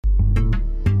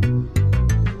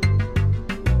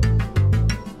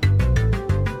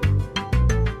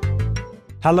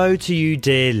Hello to you,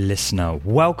 dear listener.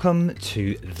 Welcome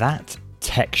to That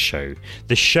Tech Show,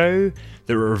 the show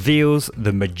that reveals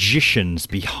the magicians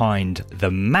behind the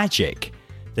magic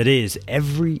that is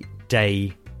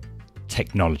everyday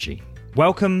technology.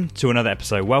 Welcome to another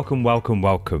episode. Welcome.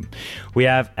 We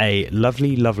have a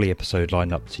lovely episode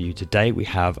lined up to you today. We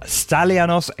have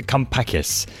Stalianos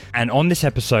Kampakis. And on this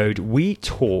episode, we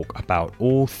talk about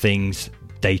all things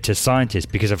data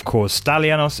scientist, because of course,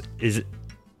 Stalianos is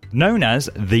known as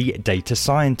the data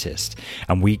scientist.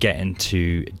 And we get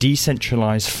into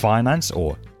decentralized finance,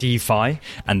 or DeFi,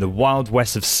 and the wild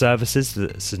west of services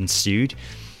that's ensued,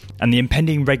 and the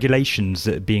impending regulations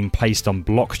that are being placed on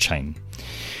blockchain.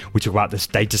 We talk about this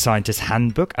Data Scientist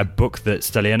Handbook, a book that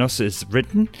Stalianos has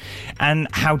written, and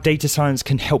how data science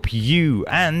can help you,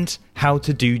 and how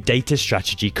to do data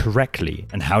strategy correctly,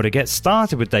 and how to get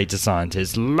started with data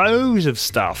scientists. Loads of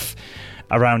stuff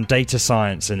around data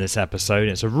science in this episode.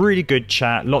 It's a really good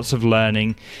chat, lots of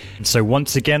learning. And so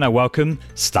once again, I welcome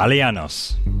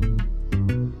Stalianos.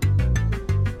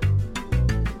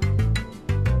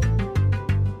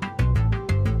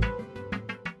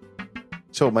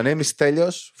 So my name is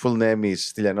Stelios. Full name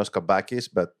is Stylianos Kampakis,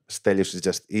 but Stelios is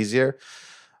just easier.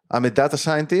 I'm a data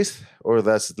scientist, or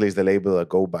that's at least the label I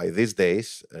go by these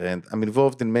days. And I'm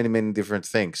involved in many different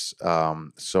things.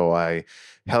 So I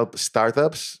help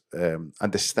startups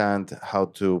understand how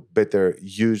to better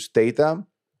use data.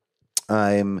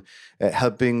 I'm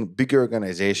helping bigger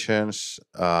organizations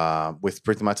with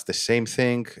pretty much the same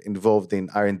thing, involved in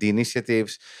R&D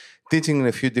initiatives, teaching in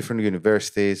a few different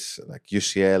universities like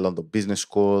UCL, London Business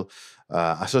School,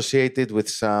 associated with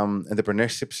some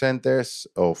entrepreneurship centers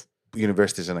of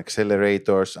universities and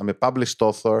accelerators. I'm a published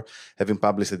author, having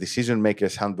published a Decision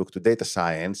Maker's Handbook to Data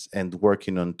Science and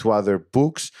working on 2 other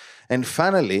books. And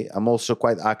finally, I'm also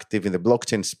quite active in the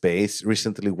blockchain space,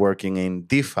 recently working in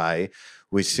DeFi,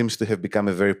 which seems to have become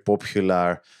a very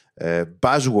popular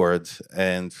buzzword.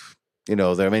 And, you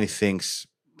know, there are many things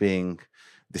being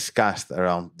discussed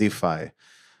around DeFi.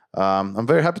 I'm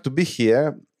very happy to be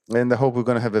here, and I hope we're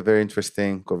going to have a very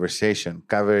interesting conversation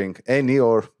covering any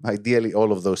or ideally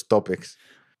all of those topics.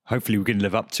 Hopefully we can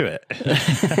live up to it.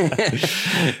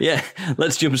 Yeah,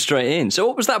 let's jump straight in. So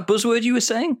what was that buzzword you were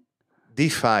saying?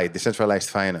 DeFi, decentralized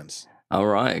finance. All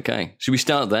right, okay. Should we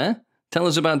start there? Tell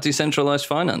us about decentralized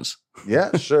finance.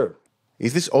 Yeah, sure.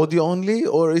 Is this audio only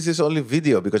or is this only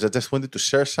video? Because I just wanted to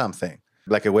share something,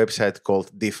 like a website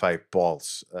called DeFi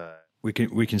Pulse. We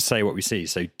can say what we see.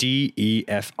 So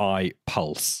DEFI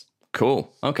Pulse.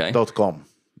 Cool. Okay. .com,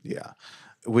 yeah,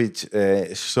 which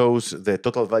shows the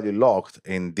total value locked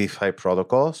in DeFi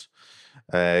protocols.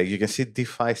 You can see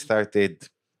DeFi started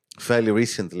fairly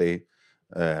recently,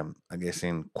 I guess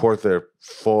in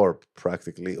Q4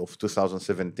 practically of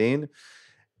 2017.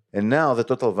 And now the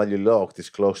total value locked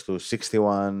is close to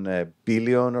 61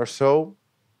 billion or so.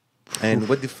 And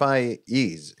what DeFi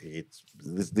is,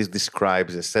 this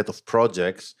describes a set of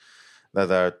projects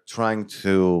that are trying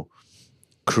to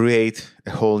create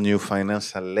a whole new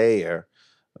financial layer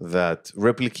that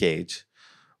replicates,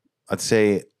 I'd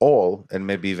say, all and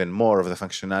maybe even more of the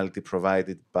functionality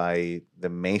provided by the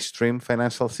mainstream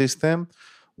financial system,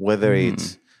 whether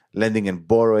it's lending and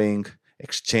borrowing,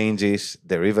 exchanges,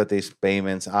 derivatives,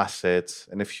 payments, assets,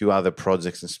 and a few other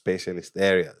projects in specialist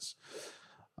areas.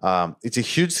 It's a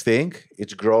huge thing.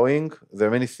 It's growing. There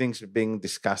are many things being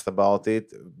discussed about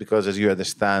it because, as you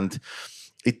understand,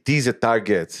 it is a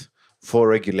target for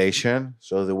regulation.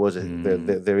 So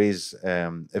there is a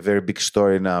very big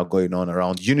story now going on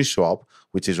around Uniswap,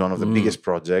 which is one of the biggest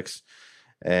projects.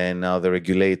 And now the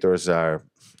regulators are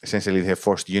essentially, they have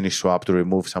forced Uniswap to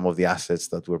remove some of the assets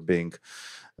that were being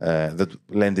that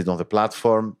landed on the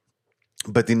platform.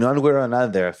 But in one way or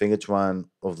another, I think it's one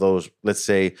of those, let's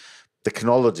say,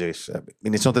 technologies. I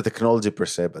mean, it's not a technology per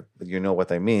se, but you know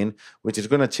what I mean, which is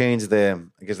going to change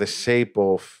the shape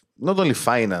of not only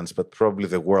finance, but probably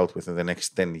the world within the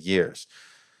next 10 years.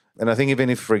 And I think even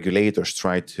if regulators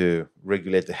try to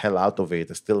regulate the hell out of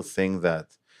it, I still think that,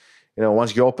 you know,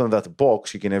 once you open that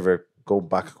box, you can never go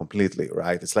back completely,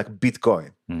 right? It's like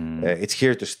Bitcoin. It's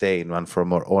here to stay in one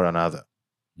form or another.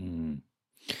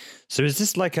 So is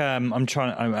this like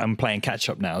I'm playing catch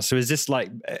up now. So is this like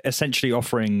essentially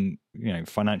offering, you know,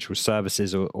 financial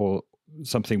services or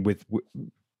something with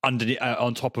under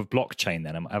on top of blockchain?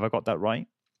 Then have I got that right?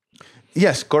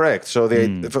 Yes, correct. So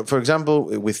for example,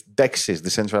 with DEXs,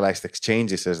 decentralized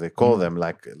exchanges, as they call them,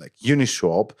 like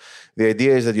Uniswap, the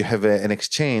idea is that you have an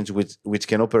exchange which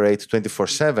can operate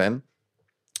 24/7,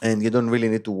 and you don't really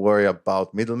need to worry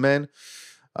about middlemen.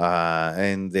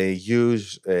 And they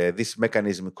use this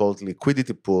mechanism called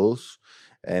liquidity pools.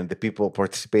 and the people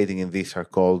participating in this are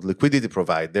called liquidity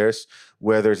providers,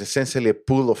 where there's essentially a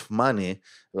pool of money,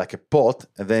 like a pot,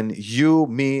 and then you,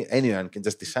 me, anyone can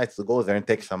just decide to go there and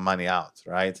take some money out,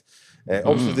 right?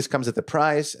 Obviously, this comes at a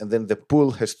price, and then the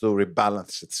pool has to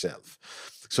rebalance itself.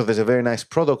 So there's a very nice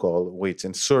protocol which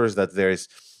ensures that there is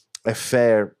a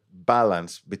fair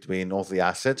balance between all the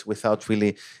assets without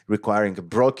really requiring a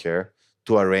broker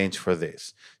to arrange for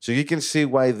this. So you can see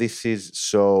why this is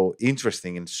so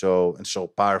interesting and so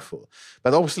powerful.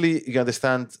 But obviously, you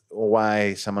understand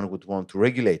why someone would want to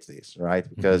regulate this, right?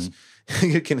 Because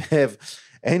you can have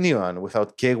anyone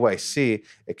without KYC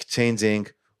exchanging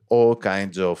all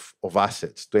kinds of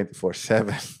assets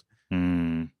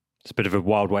 24/7. It's a bit of a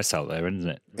Wild West out there, isn't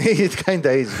it? It kind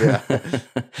of is, yeah.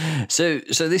 So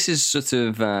this is sort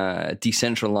of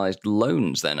decentralized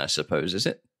loans then, I suppose, is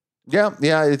it? Yeah,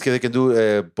 they can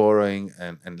do borrowing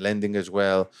and lending as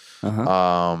well.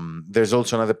 There's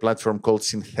also another platform called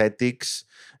Synthetics,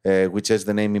 which, as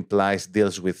the name implies,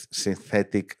 deals with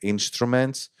synthetic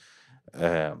instruments.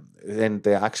 And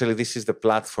actually, this is the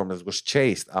platform that was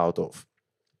chased out of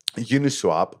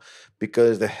Uniswap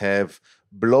because they have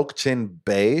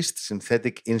blockchain-based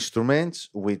synthetic instruments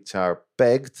which are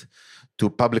pegged to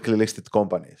publicly listed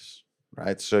companies,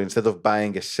 right? So instead of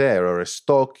buying a share or a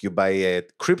stock, you buy a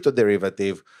crypto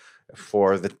derivative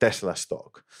for the Tesla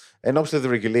stock. And obviously the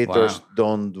regulators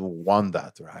don't want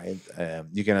that, right?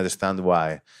 You can understand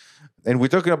why. And we're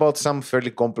talking about some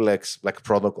fairly complex like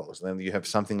protocols. Then you have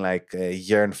something like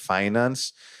Yearn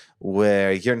Finance,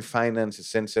 where Yearn Finance,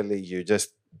 essentially you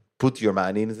just put your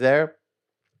money in there,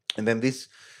 and then this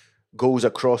goes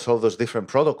across all those different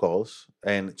protocols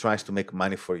and tries to make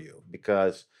money for you.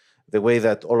 Because the way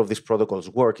that all of these protocols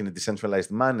work in a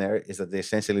decentralized manner is that they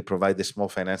essentially provide a small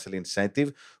financial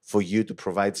incentive for you to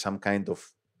provide some kind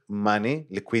of money,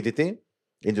 liquidity,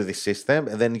 into the system,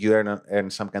 and then you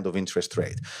earn some kind of interest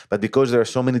rate. But because there are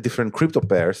so many different crypto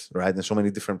pairs, right, and so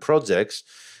many different projects,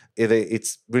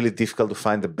 it's really difficult to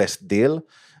find the best deal.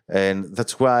 And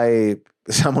that's why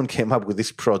someone came up with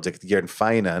this project, Yearn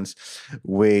Finance,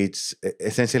 which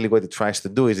essentially what it tries to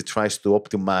do is it tries to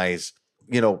optimize,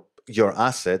 your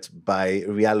assets by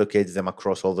reallocating them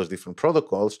across all those different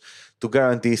protocols to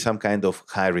guarantee some kind of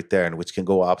high return, which can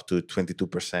go up to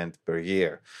 22% per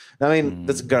year. I mean,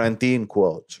 that's guarantee in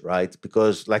quotes, right?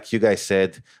 Because like you guys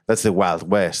said, that's the Wild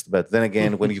West. But then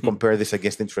again, when you compare this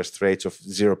against interest rates of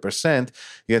 0%,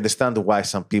 you understand why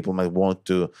some people might want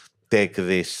to take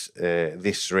this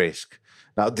risk.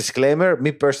 Now, disclaimer,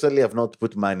 me personally, I've not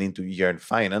put money into Yearn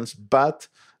Finance, but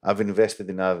I've invested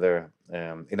in other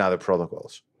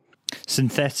protocols.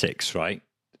 Synthetics, right?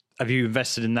 Have you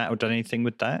invested in that or done anything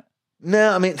with that?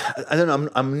 No, I mean, I don't know.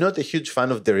 I'm not a huge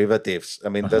fan of derivatives. I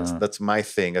mean, that's my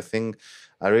thing. I think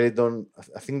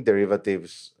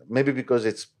derivatives, maybe because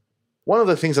it's one of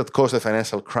the things that caused the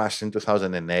financial crash in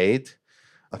 2008.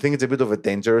 I think it's a bit of a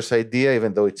dangerous idea,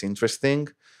 even though it's interesting.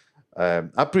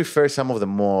 I prefer some of the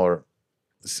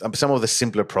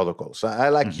simpler protocols. I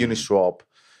like Uniswap.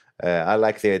 I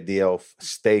like the idea of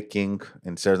staking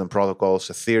in certain protocols.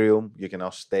 Ethereum, you can now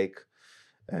stake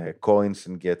coins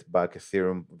and get back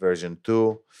Ethereum version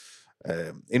 2.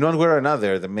 In one way or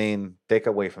another, the main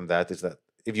takeaway from that is that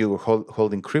if you're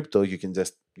holding crypto, you can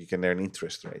earn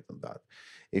interest rate on that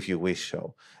if you wish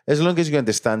so, as long as you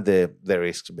understand the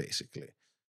risks, basically.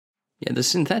 Yeah, the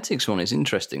synthetics one is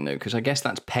interesting, though, because I guess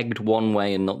that's pegged one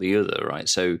way and not the other, right?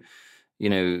 So,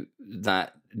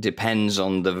 that depends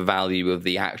on the value of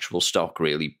the actual stock,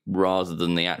 really, rather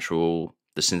than the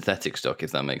synthetic stock,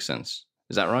 if that makes sense.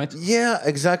 Is that right? Yeah,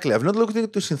 exactly. I've not looked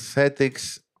into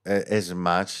synthetics as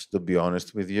much, to be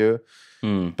honest with you.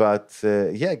 But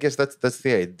I guess that's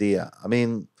the idea. I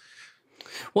mean,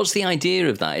 what's the idea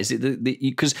of that? Is it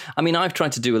because I've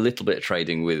tried to do a little bit of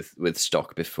trading with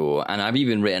stock before, and I've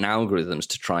even written algorithms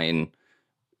to try and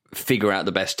figure out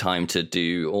the best time to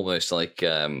do almost like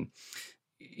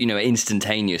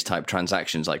instantaneous type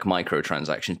transactions, like micro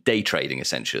transactions, day trading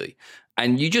essentially,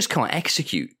 and you just can't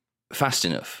execute fast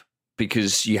enough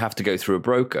because you have to go through a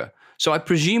broker. So I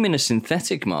presume in a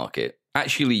synthetic market,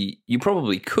 actually, you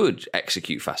probably could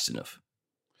execute fast enough.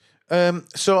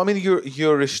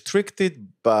 You're restricted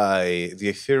by the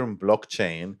Ethereum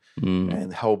blockchain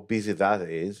and how busy that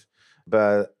is.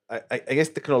 But I guess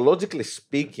technologically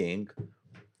speaking,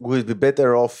 we'd be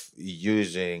better off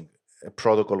using a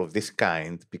protocol of this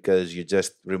kind because you're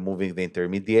just removing the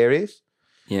intermediaries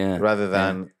rather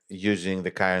than using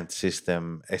the current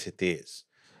system as it is.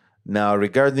 Now,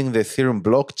 regarding the Ethereum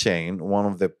blockchain, one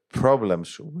of the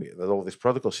problems that all these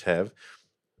protocols have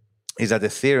is that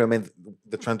Ethereum, and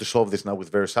they're trying to solve this now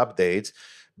with various updates,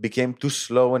 became too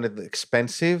slow and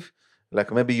expensive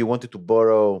Like maybe you wanted to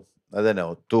borrow, I don't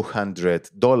know,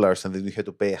 $200, and then you had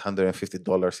to pay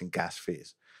 $150 in gas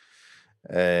fees.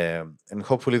 And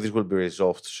hopefully this will be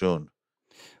resolved soon.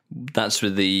 That's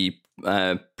with the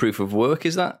proof of work,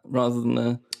 is that, rather than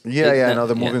the... Now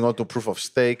they're moving on to proof of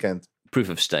stake, and proof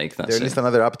of stake. That's they released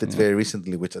another update very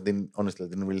recently, which I didn't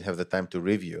really have the time to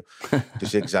review to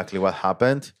see exactly what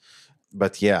happened.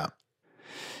 But yeah,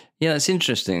 that's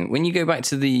interesting. When you go back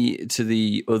to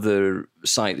the other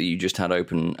site that you just had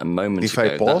open a moment DeFi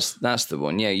ago, Post? that's the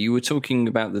one. Yeah, you were talking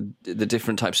about the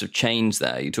different types of chains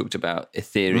there. You talked about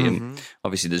Ethereum.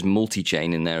 Obviously, there's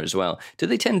multi-chain in there as well. Do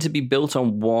they tend to be built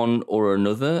on one or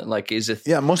another? Like,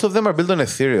 most of them are built on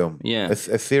Ethereum. Yeah,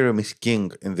 Ethereum is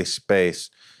king in this space.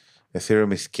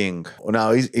 Ethereum is king.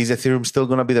 Now, is Ethereum still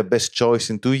going to be the best choice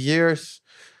in 2 years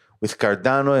with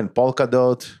Cardano and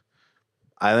Polkadot?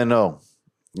 I don't know.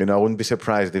 I wouldn't be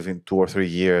surprised if in 2 or 3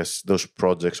 years those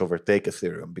projects overtake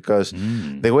Ethereum, because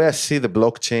the way I see the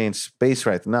blockchain space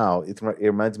right now, it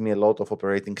reminds me a lot of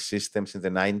operating systems in the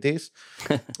 90s.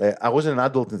 I was an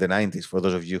adult in the 90s. For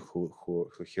those of you who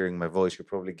are hearing my voice, you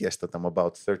probably guessed that I'm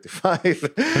about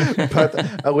 35.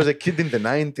 But I was a kid in the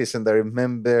 90s, and I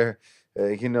remember,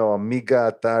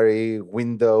 Amiga, Atari,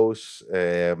 Windows,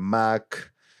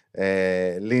 Mac,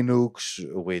 Linux,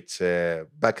 which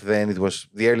back then it was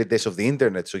the early days of the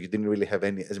internet, so you didn't really have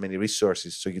as many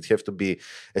resources, so you'd have to be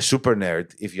a super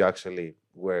nerd if you actually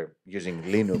were using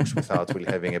Linux without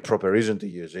really having a proper reason to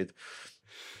use it.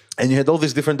 And you had all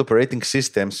these different operating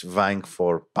systems vying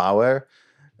for power,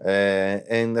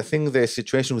 and I think the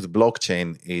situation with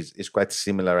blockchain is quite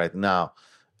similar right now.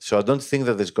 So I don't think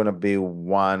that there's going to be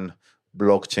one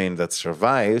blockchain that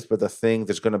survives, but I think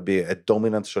there's going to be a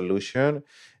dominant solution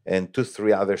and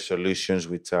 2-3 other solutions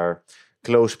which are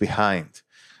close behind.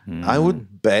 I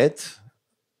would bet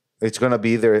it's going to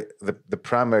be either the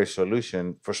primary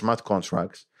solution for smart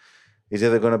contracts is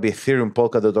either going to be Ethereum,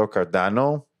 Polkadot, or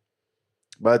Cardano.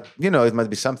 But, it might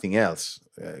be something else.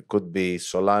 Could be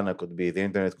Solana, could be the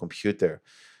internet computer.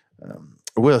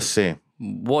 We'll see.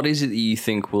 What is it that you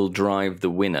think will drive the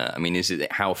winner? I mean, is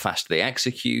it how fast they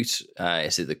execute?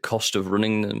 Is it the cost of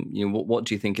running them? What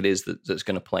do you think it is that's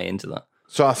going to play into that?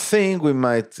 So I think we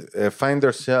might find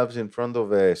ourselves in front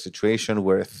of a situation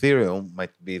where Ethereum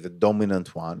might be the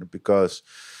dominant one, because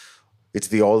it's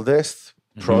the oldest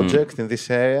project in this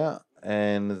area.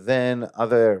 And then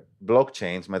other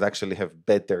blockchains might actually have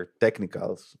better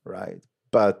technicals, right?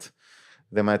 But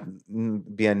they might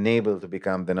be unable to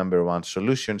become the number one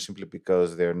solution simply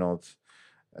because they're not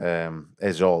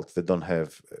as old. They don't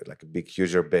have like a big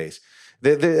user base.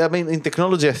 In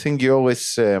technology, I think you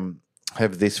always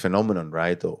have this phenomenon,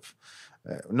 right? Of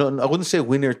I wouldn't say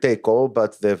winner take all,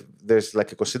 but there's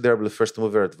like a considerable first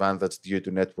mover advantage due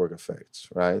to network effects,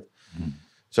 right?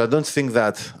 So I don't think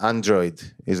that Android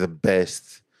is the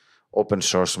best open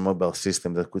source mobile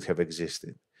system that could have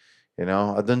existed.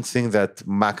 I don't think that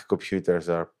Mac computers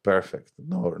are perfect,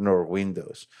 nor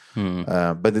Windows.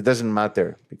 But it doesn't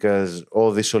matter, because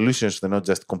all these solutions, they're not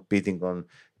just competing on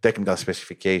technical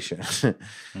specifications.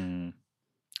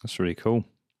 That's really cool.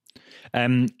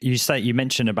 You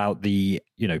mentioned about the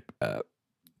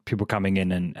people coming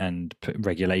in and put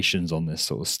regulations on this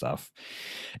sort of stuff.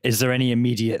 Is there any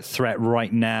immediate threat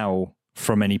right now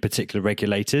from any particular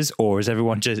regulators, or is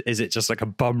it just like a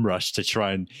bum rush to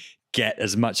try and get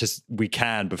as much as we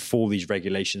can before these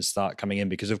regulations start coming in?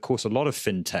 Because of course a lot of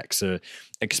fintechs are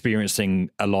experiencing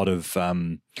a lot of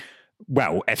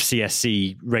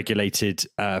FCSC regulated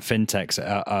fintechs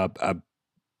are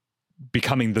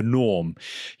becoming the norm.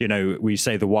 We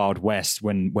say the Wild West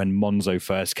when Monzo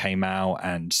first came out,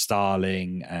 and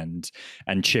Starling and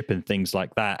Chip and things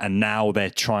like that, and now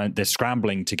they're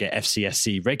scrambling to get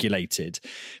FCSC regulated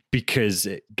because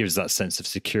it gives that sense of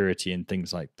security and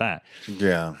things like that.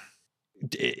 Yeah.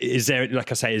 Is there,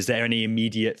 like I say, is there any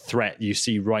immediate threat you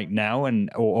see right now,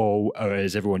 or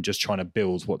is everyone just trying to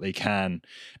build what they can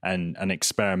and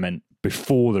experiment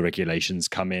before the regulations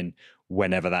come in,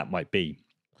 whenever that might be?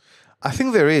 I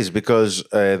think there is, because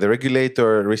the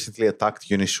regulator recently attacked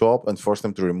Uniswap and forced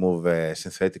them to remove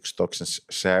synthetic stocks and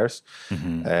shares.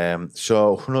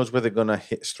 So who knows where they're going to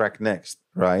strike next,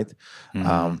 right?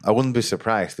 I wouldn't be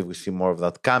surprised if we see more of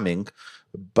that coming,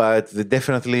 but they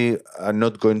definitely are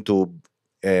not going to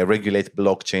regulate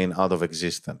blockchain out of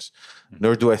existence.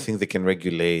 Nor do I think they can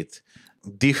regulate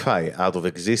DeFi out of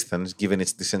existence, given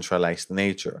its decentralized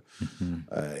nature.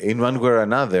 In one way or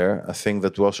another, I think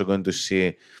that we're also going to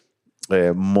see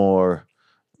more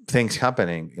things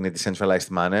happening in a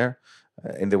decentralized manner,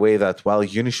 in the way that while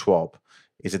Uniswap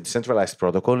is a decentralized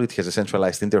protocol, it has a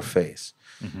centralized interface.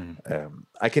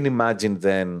 I can imagine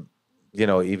then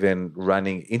even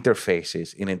running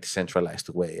interfaces in a decentralized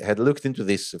way. I had looked into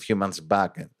this a few months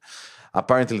back, and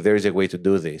apparently there is a way to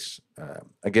do this.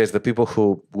 I guess the people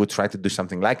who would try to do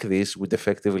something like this would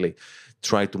effectively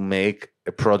try to make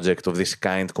a project of this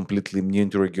kind completely immune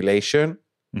to regulation.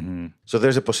 Mm-hmm. So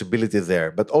there's a possibility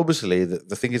there. But obviously,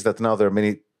 the thing is that now there are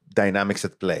many dynamics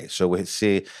at play. So we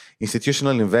see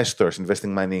institutional investors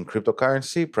investing money in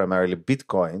cryptocurrency, primarily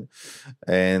Bitcoin.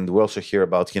 And we also hear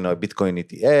about, a Bitcoin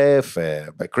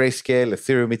ETF, by Grayscale,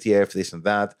 Ethereum ETF, this and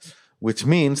that, which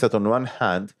means that on one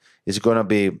hand, it's going to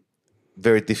be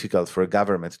very difficult for a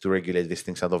government to regulate these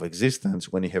things out of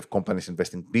existence when you have companies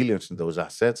investing billions in those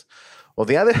assets. On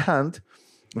the other hand,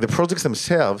 the projects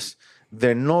themselves,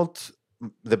 they're not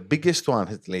the biggest one,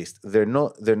 at least. They're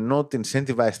not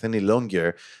incentivized any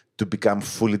longer to become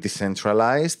fully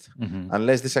decentralized,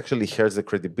 unless this actually hurts the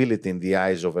credibility in the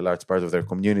eyes of a large part of their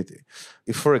community.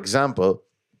 If, for example,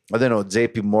 I don't know,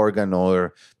 JP Morgan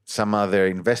or some other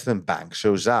investment bank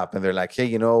shows up and they're like,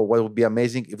 hey, what would be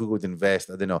amazing if we would invest,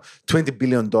 I don't know, $20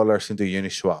 billion into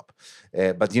Uniswap.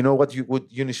 But you know what would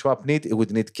Uniswap need? It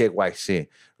would need KYC,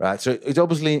 right? So it's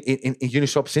obviously in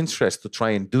Uniswap's interest to try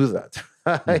and do that,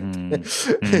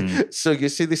 right? So you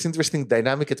see this interesting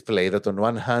dynamic at play that on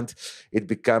one hand, it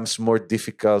becomes more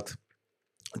difficult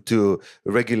to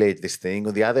regulate this thing.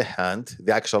 On the other hand,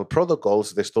 the actual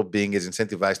protocols, they stop being as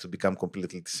incentivized to become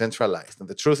completely decentralized. And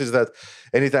the truth is that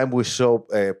anytime we saw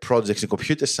projects in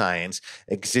computer science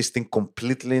existing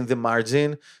completely in the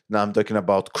margin, now I'm talking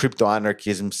about crypto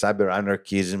anarchism, cyber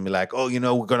anarchism, like, we're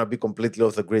going to be completely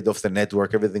off the grid, off the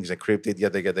network, everything's encrypted,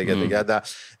 yada,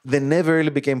 they never really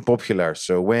became popular.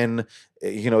 So when,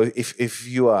 if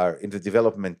you are in the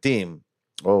development team,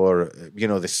 or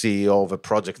the CEO of a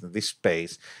project in this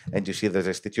space, and you see there's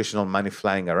institutional money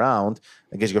flying around,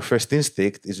 I guess your first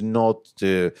instinct is not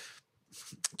to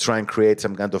try and create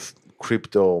some kind of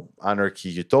crypto anarchy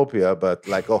utopia, but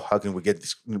like, how can we get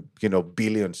this,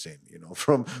 billions in,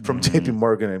 from JP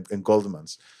Morgan and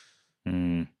Goldman's.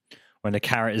 When the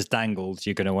carrot is dangled,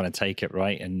 you're going to want to take it,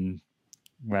 right? And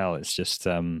well, it's just.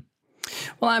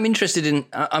 Well, I'm interested in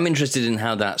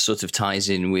how that sort of ties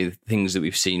in with things that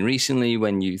we've seen recently.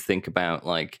 When you think about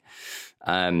like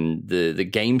the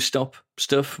GameStop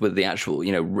stuff with the actual,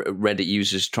 Reddit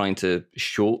users trying to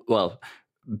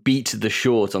beat the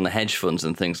short on the hedge funds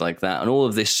and things like that, and all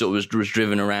of this sort of was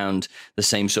driven around the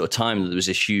same sort of time that there was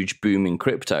this huge boom in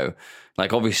crypto.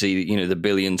 Like obviously, the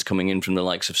billions coming in from the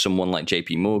likes of someone like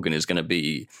JP Morgan is going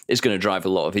to drive a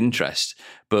lot of interest.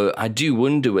 But I do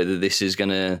wonder whether this is going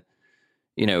to.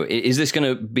 Is this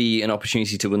going to be an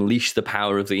opportunity to unleash the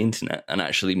power of the internet and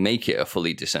actually make it a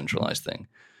fully decentralized thing?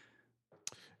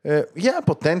 Yeah,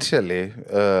 potentially.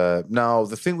 Now,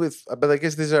 the thing but I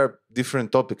guess these are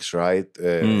different topics, right?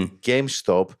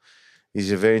 GameStop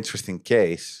is a very interesting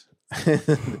case.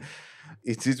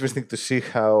 It's interesting to see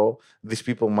how these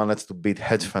people managed to beat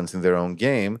hedge funds in their own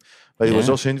game. But it was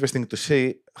also interesting to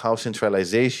see how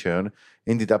centralization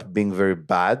ended up being very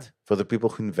bad for the people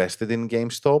who invested in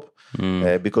GameStop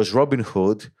because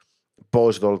Robinhood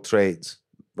paused all trades,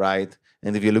 right?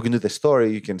 And if you look into the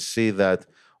story, you can see that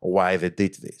why they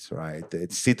did this, right?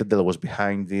 Citadel was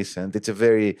behind this, and it's a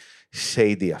very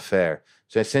shady affair.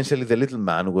 So essentially, the little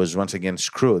man was once again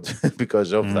screwed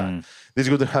because of that. This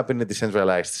wouldn't happen in a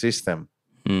decentralized system.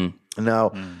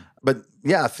 Now, but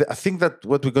yeah, I think that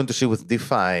what we're going to see with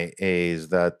DeFi is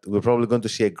that we're probably going to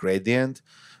see a gradient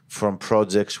from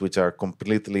projects which are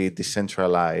completely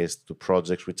decentralized to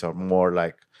projects which are more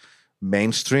like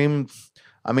mainstream.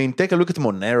 I mean, take a look at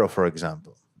Monero, for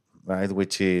example, right?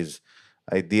 Which is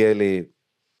ideally,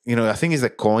 I think is the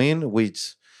coin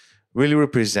which really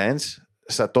represents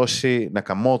Satoshi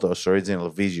Nakamoto's original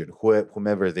vision,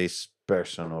 whomever this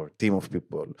person or team of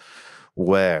people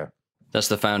were. That's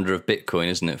the founder of Bitcoin,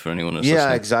 isn't it, for anyone who's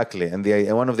listening? Exactly. And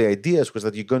one of the ideas was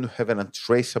that you're going to have an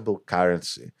untraceable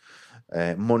currency.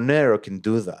 Monero can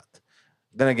do that.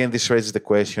 Then again, this raises the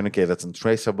question, okay, that's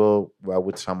untraceable. Why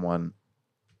would someone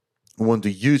want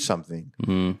to use something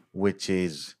which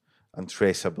is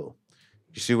untraceable?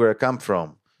 You see where I come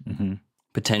from?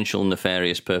 Potential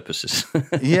nefarious purposes.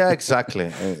 Yeah, exactly.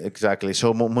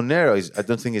 So Monero I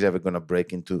don't think is ever going to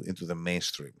break into the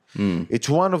mainstream. It's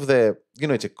one of the,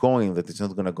 it's a coin that is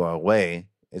not going to go away.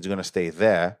 It's going to stay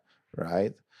there,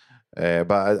 right?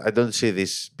 But I don't see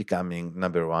this becoming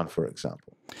number one, for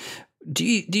example. Do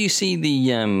you see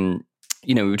the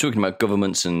we were talking about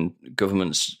governments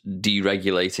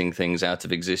deregulating things out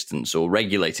of existence, or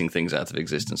regulating things out of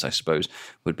existence, I suppose,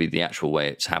 would be the actual way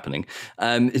it's happening.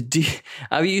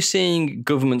 Are you seeing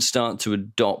governments start to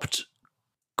adopt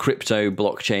crypto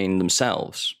blockchain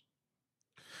themselves?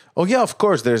 Oh yeah, of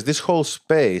course. There's this whole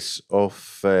space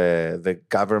of the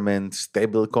government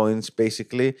stable coins,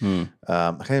 basically.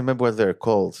 I can't remember what they're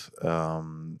called.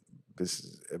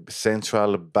 This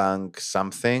central bank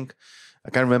something. I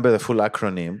can't remember the full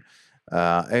acronym.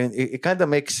 And it kind of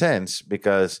makes sense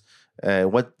because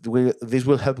this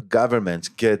will help governments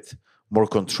get more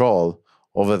control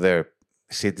over their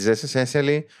citizens,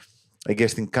 essentially. I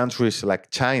guess in countries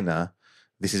like China,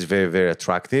 this is very, very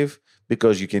attractive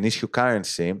because you can issue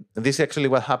currency. And this is actually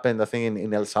what happened, I think,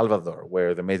 in El Salvador,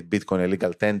 where they made Bitcoin a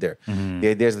legal tender. The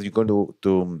idea is that you're going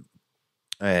to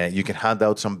you can hand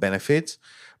out some benefits,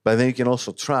 but then you can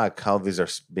also track how these are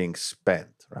being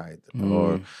spent, right?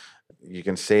 Or you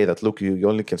can say that, look, you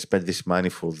only can spend this money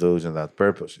for those and that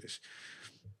purposes,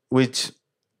 which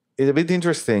is a bit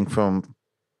interesting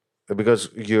because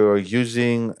you're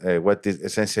using what is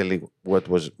essentially what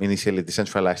was initially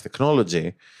decentralized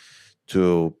technology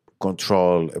to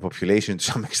control a population to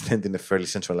some extent in a fairly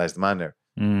centralized manner.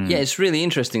 Yeah, it's really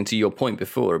interesting to your point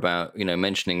before about,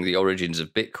 mentioning the origins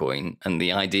of Bitcoin and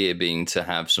the idea being to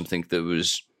have something that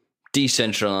was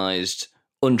decentralized,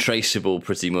 untraceable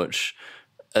pretty much,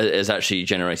 has actually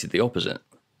generated the opposite.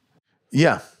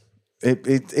 Yeah.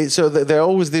 So there are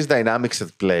always these dynamics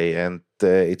at play. And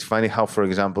it's funny how, for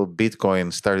example,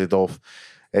 Bitcoin started off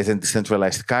as a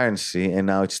decentralized currency and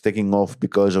now it's taking off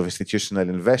because of institutional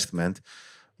investment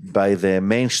by the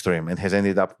mainstream and has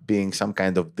ended up being some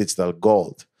kind of digital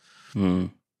gold.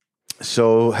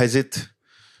 So has it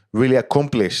really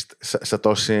accomplished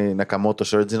Satoshi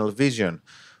Nakamoto's original vision?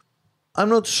 I'm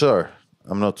not sure.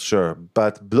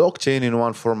 But blockchain in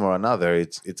one form or another,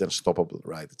 it's unstoppable,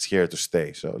 right? It's here to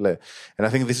stay. And I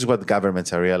think this is what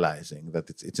governments are realizing, that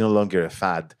it's no longer a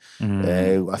fad.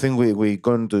 I think we're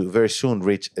going to very soon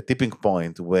reach a tipping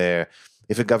point where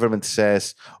if a government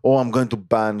says, oh, I'm going to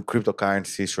ban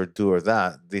cryptocurrencies or do or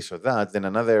that, this or that, then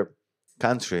another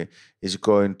country is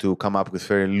going to come up with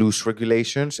very loose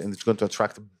regulations and it's going to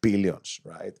attract billions,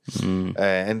 right?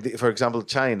 For example,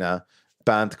 China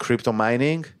banned crypto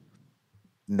mining.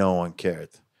 No one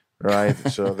cared, right?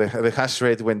 So the hash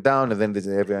rate went down and then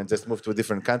everyone just moved to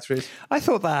different countries. I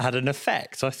thought that had an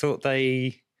effect. I thought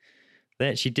they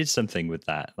actually did something with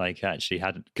that. Like actually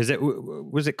had, because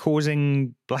was it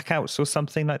causing blackouts or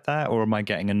something like that? Or am I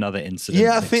getting another incident?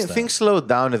 Yeah, things slowed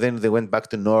down and then they went back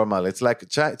to normal. It's like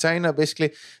China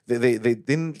basically, they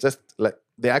didn't just like,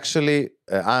 they actually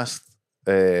asked,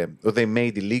 or they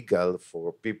made illegal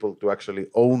for people to actually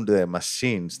own the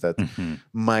machines that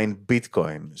mine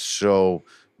Bitcoin. So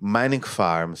mining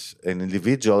farms and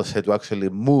individuals had to actually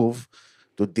move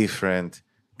to different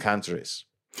countries.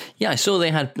 Yeah, I saw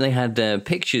they had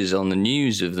pictures on the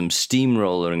news of them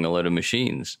steamrolling a lot of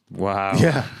machines. Wow.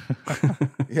 Yeah,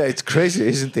 yeah, it's crazy,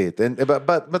 isn't it? And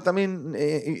but I mean,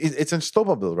 it's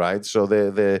unstoppable, right? So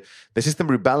the system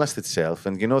rebalanced itself,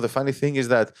 and the funny thing is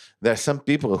that there are some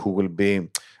people who will be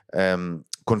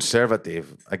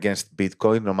conservative against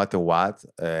Bitcoin no matter what.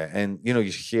 And, you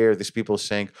hear these people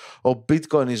saying, oh,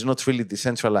 Bitcoin is not really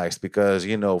decentralized because,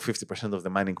 50% of the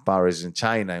mining power is in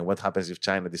China. And what happens if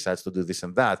China decides to do this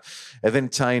and that? And then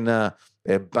China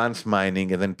bans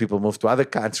mining and then people move to other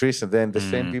countries. And then the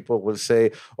same people will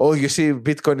say, oh, you see,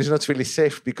 Bitcoin is not really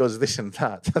safe because this and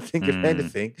that. I think if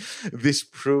anything, this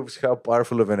proves how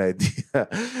powerful of an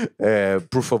idea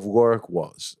proof of work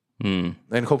was.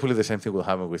 And hopefully the same thing will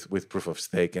happen with proof of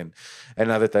stake and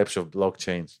other types of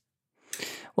blockchains.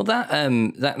 Well,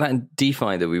 that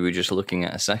DeFi that we were just looking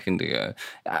at a second ago,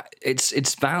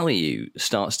 its value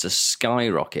starts to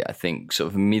skyrocket. I think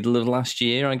sort of middle of last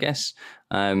year, I guess.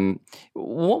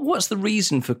 What's the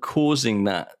reason for causing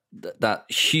that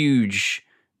huge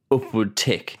upward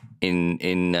tick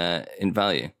in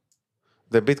value?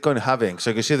 The Bitcoin halving.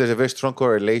 So you can see there's a very strong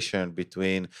correlation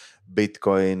between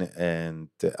Bitcoin and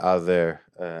other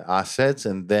assets.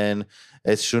 And then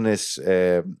as soon as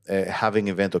a halving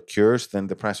event occurs, then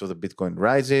the price of the Bitcoin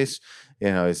rises.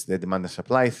 It's the demand and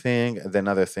supply thing. And then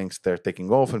other things start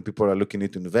taking off and people are looking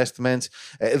into investments.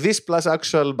 This plus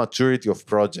actual maturity of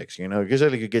projects.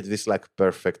 Usually you get this like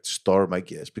perfect storm, I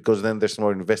guess, because then there's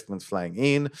more investment flying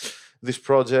in these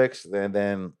projects.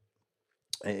 Then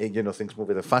things move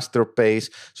at a faster pace.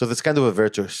 So that's kind of a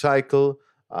virtuous cycle.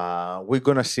 We're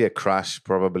going to see a crash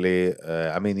probably.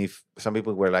 If some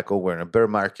people were like, oh, we're in a bear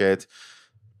market,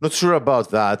 not sure about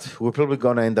that. We're probably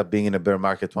going to end up being in a bear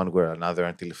market one way or another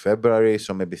until February.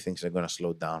 So maybe things are going to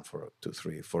slow down for 2,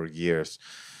 3, 4 years.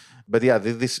 But yeah,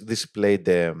 this played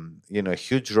a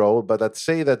huge role. But I'd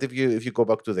say that if you go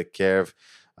back to the curve,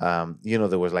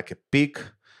 there was like a peak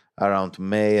around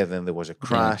May, and then there was a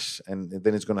crash, and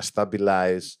then it's going to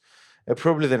stabilize.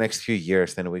 Probably the next few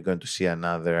years, then we're going to see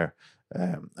another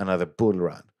another bull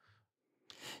run.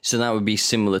 So that would be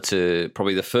similar to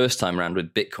probably the first time around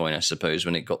with Bitcoin, I suppose,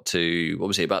 when it got to, what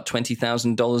was it, about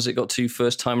 $20,000 it got to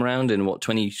first time around in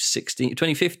 2015,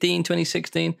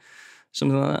 2016,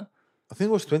 something like that? I think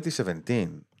it was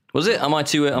 2017. Was it? Am I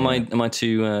too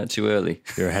early?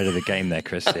 You're ahead of the game there,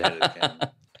 Chris. You're ahead of the game.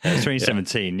 It was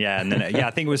 2017, yeah. And then, I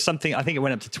think it was something, I think it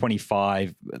went up to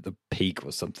 25 at the peak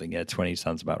or something. Yeah, 20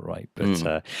 sounds about right.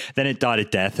 But then it died a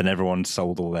death and everyone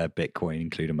sold all their Bitcoin,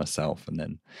 including myself. And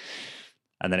then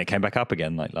it came back up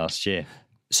again like last year.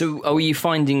 So are you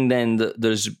finding then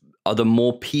that are there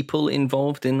more people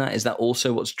involved in that? Is that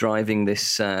also what's driving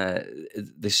this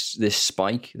this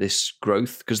spike, this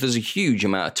growth? Because there's a huge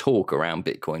amount of talk around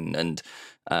Bitcoin and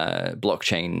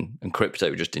blockchain and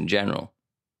crypto just in general.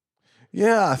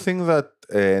 Yeah, I think that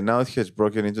now it has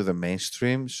broken into the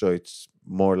mainstream. So it's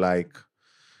more like,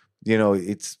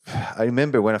 I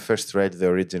remember when I first read the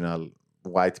original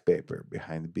white paper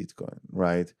behind Bitcoin,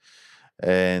 right?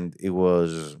 And it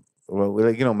was,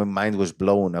 my mind was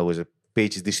blown. I was a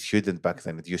PhD student back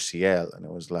then at UCL. And I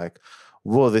was like,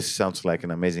 whoa, this sounds like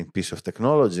an amazing piece of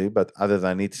technology. But other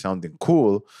than it sounding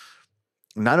cool,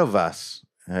 none of us,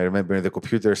 I remember in the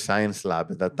computer science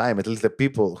lab at that time, at least the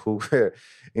people who were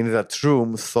in that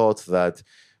room thought that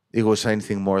it was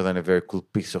anything more than a very cool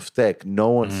piece of tech. No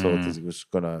one thought it was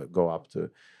going to go up to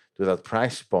that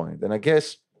price point. And I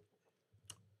guess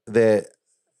there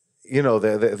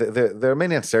are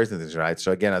many uncertainties, right?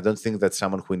 So again, I don't think that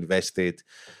someone who invested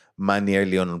money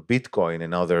early on Bitcoin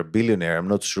and now they're a billionaire, I'm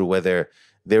not sure whether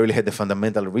they really had the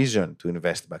fundamental reason to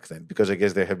invest back then, because I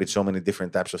guess there have been so many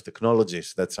different types of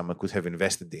technologies that someone could have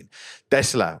invested in.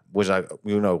 Tesla was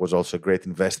also a great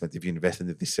investment if you invested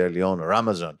in this early on, or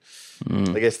Amazon.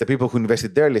 I guess the people who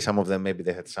invested early, some of them, maybe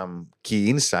they had some key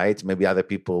insights, maybe other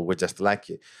people were just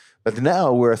lucky. But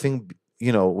now we're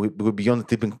beyond the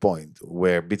tipping point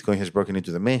where Bitcoin has broken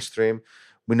into the mainstream.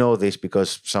 We know this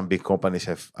because some big companies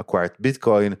have acquired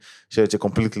Bitcoin, so it's a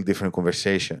completely different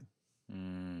conversation.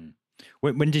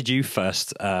 When did you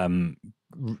first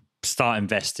start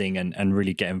investing and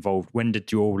really get involved? When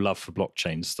did your love for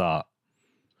blockchain start?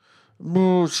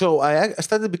 So I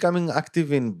started becoming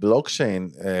active in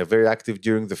blockchain, very active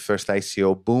during the first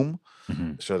ICO boom.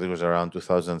 Mm-hmm. So it was around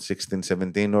 2016,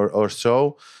 17 or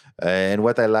so. And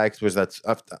what I liked was that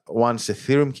once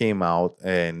Ethereum came out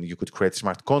and you could create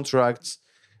smart contracts,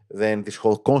 then this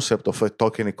whole concept of a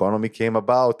token economy came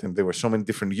about, and there were so many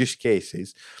different use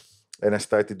cases. And I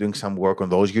started doing some work on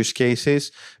those use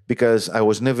cases because I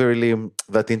was never really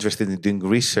that interested in doing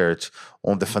research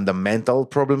on the fundamental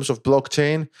problems of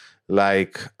blockchain,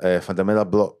 like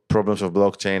fundamental problems of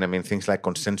blockchain. I mean, things like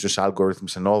consensus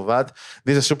algorithms and all that.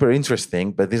 These are super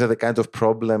interesting, but these are the kind of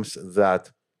problems that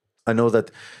I know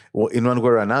that in one way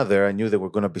or another, I knew they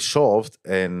were going to be solved,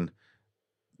 and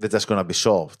that's going to be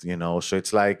solved, So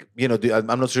it's like,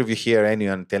 I'm not sure if you hear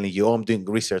anyone telling you, I'm doing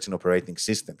research in operating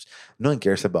systems. No one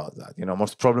cares about that.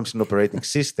 Most problems in operating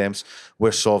systems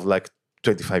were solved like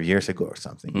 25 years ago or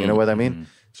something. You know what I mean?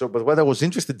 So, but what I was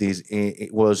interested in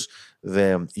it was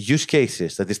the use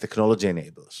cases that this technology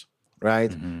enables,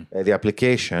 right? The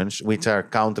applications, which are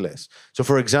countless. So,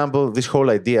 for example, this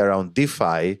whole idea around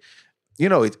DeFi,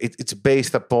 it's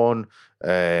based upon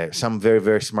some very,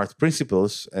 very smart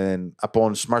principles and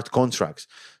upon smart contracts.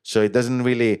 So it doesn't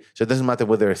matter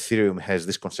whether Ethereum has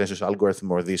this consensus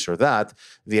algorithm or this or that.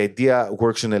 The idea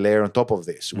works on a layer on top of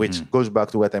this, which goes back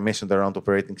to what I mentioned around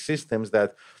operating systems,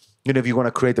 that if you want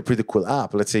to create a pretty cool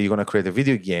app, let's say you're going to create a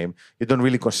video game, you don't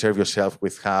really concern yourself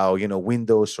with how,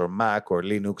 Windows or Mac or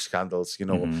Linux handles,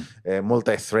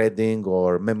 multi-threading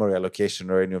or memory allocation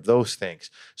or any of those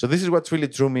things. So this is what really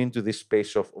drew me into this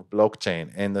space of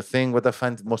blockchain. And the thing what I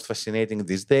find most fascinating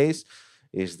these days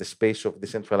is the space of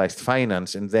decentralized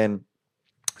finance. And then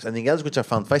something else which I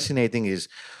found fascinating is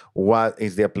what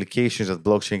is the applications that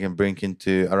blockchain can bring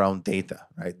into around data,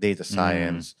 right? Data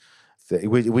science,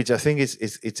 which I think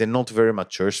it's a not very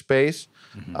mature space.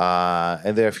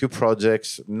 And there are a few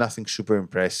projects, nothing super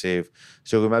impressive.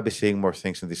 So we might be seeing more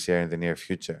things in this area in the near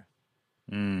future.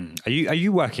 Are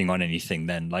you working on anything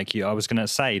then? I was going to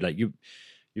say,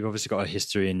 you've obviously got a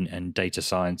history in data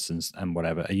science and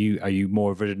whatever. Are you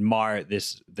more of an admirer at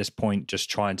this point, just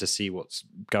trying to see what's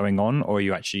going on, or are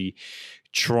you actually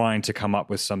trying to come up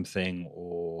with something,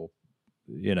 or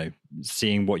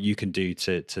seeing what you can do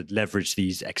to leverage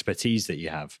these expertise that you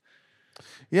have?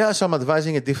 Yeah, so I'm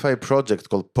advising a DeFi project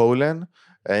called Polen,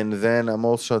 and then I'm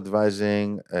also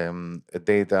advising a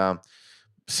data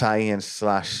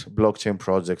science/blockchain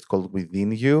project called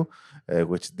Within You,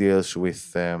 which deals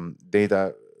with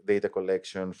data data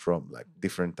collection from like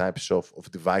different types of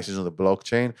devices on the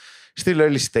blockchain. Still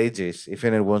early stages. If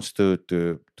anyone wants to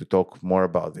talk more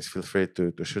about this, feel free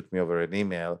to shoot me over an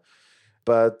email.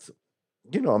 But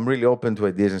I'm really open to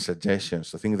ideas and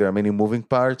suggestions. I think there are many moving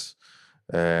parts.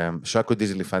 So I could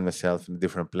easily find myself in a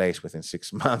different place within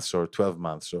 6 months or 12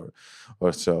 months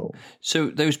or so. So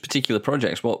those particular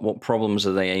projects, what problems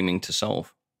are they aiming to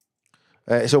solve?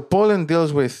 So Poland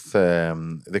deals with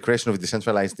the creation of a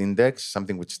decentralized index,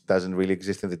 something which doesn't really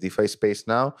exist in the DeFi space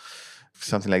now,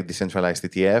 something like decentralized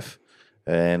ETF.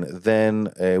 And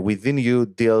then within EU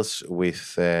deals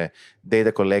with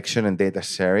data collection and data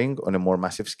sharing on a more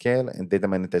massive scale and data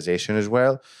monetization as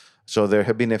well. So there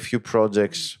have been a few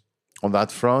projects on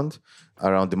that front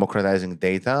around democratizing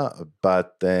data,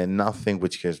 but nothing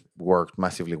which has worked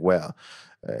massively well.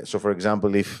 So for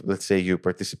example, if let's say you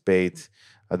participate,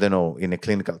 I don't know, in a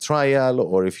clinical trial,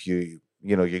 or if you're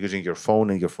using your phone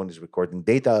and your phone is recording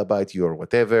data about you or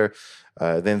whatever,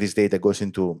 then this data goes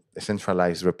into a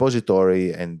centralized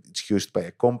repository and it's used by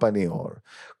a company or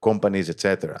companies,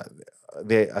 etc.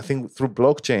 I think through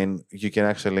blockchain, you can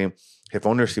actually have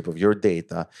ownership of your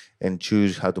data and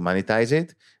choose how to monetize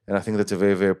it. And I think that's a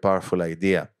very, very powerful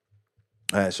idea.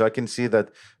 So I can see that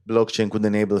blockchain could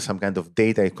enable some kind of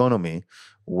data economy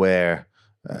where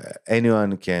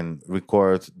anyone can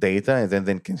record data and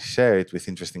then can share it with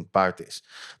interesting parties.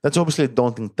 That's obviously a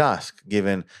daunting task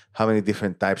given how many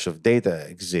different types of data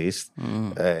exist.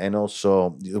 And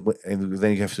also, and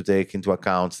then you have to take into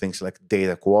account things like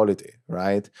data quality,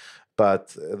 right?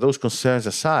 But those concerns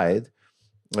aside,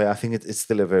 I think it's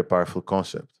still a very powerful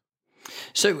concept.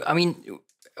 So, I mean,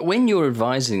 when you're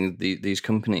advising these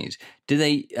companies, do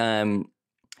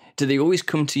they always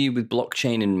come to you with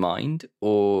blockchain in mind,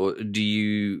 or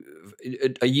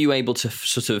are you able to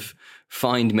sort of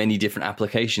find many different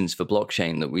applications for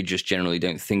blockchain that we just generally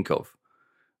don't think of?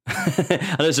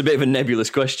 I know it's a bit of a nebulous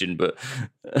question, but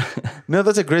no,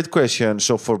 that's a great question.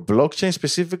 So for blockchain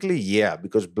specifically, yeah,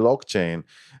 because blockchain,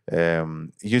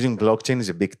 using blockchain is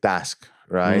a big task,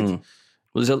 right?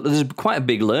 Well, there's quite a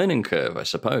big learning curve, I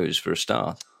suppose, for a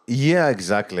start. Yeah,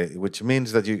 exactly. Which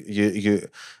means that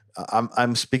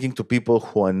I'm speaking to people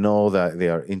who I know that they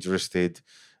are interested,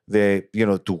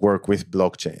 to work with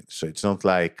blockchain. So it's not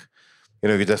like,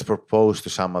 you just propose to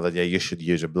someone that, you should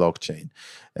use a blockchain.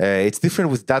 It's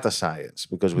different with data science,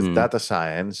 because with data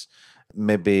science,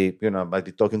 maybe, I might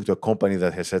be talking to a company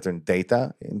that has certain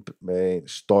data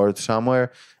stored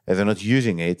somewhere and they're not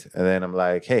using it. And then I'm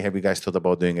like, hey, have you guys thought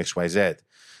about doing X, Y, Z?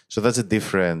 So that's a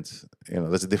different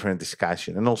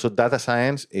discussion. And also data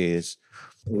science is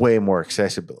way more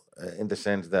accessible in the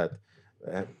sense that,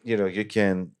 you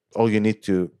can, all you need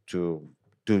to do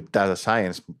data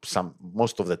science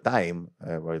most of the time,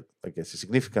 or I guess a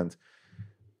significant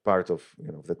part of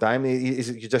the time is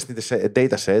you just need a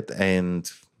data set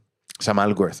and some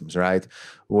algorithms, right?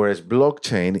 Whereas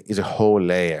blockchain is a whole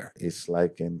layer. It's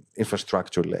like an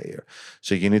infrastructure layer.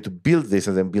 So you need to build this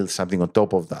and then build something on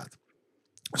top of that.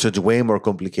 So it's way more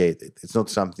complicated. It's not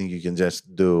something you can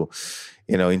just do,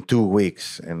 in 2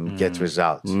 weeks and get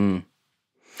results.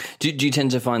 Do you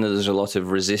tend to find that there's a lot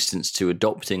of resistance to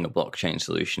adopting a blockchain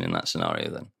solution in that scenario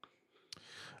then?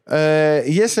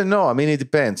 Yes and no. I mean, it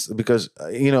depends because,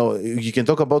 you can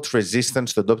talk about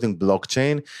resistance to adopting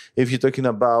blockchain if you're talking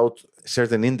about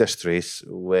certain industries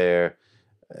where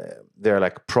there are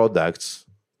like products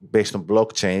based on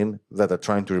blockchain that are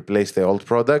trying to replace the old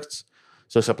products.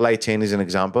 So supply chain is an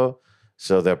example.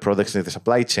 So there are products in the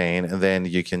supply chain, and then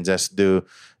you can just do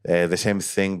the same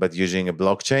thing but using a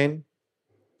blockchain.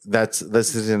 That's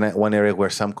one area where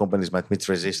some companies might meet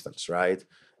resistance, right?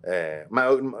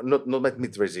 Not might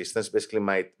meet resistance, basically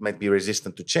might be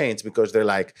resistant to change because they're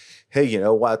like, hey, you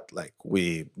know what? Like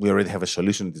we already have a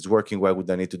solution that's working. Why would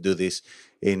I need to do this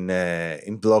in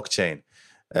blockchain?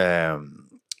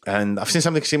 And I've seen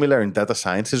something similar in data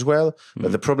science as well.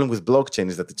 But the problem with blockchain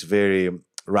is that it's very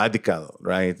radical,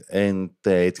 right? And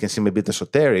it can seem a bit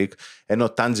esoteric and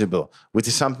not tangible, which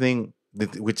is something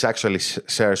which actually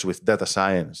shares with data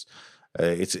science.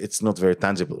 It's not very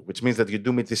tangible, which means that you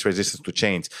do meet this resistance to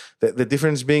change. The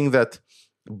difference being that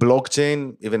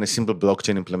blockchain, even a simple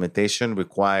blockchain implementation,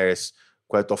 requires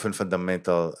quite often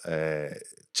fundamental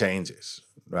changes,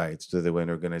 right, to the way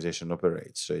an organization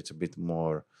operates. So it's a bit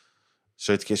more.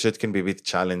 So it can be a bit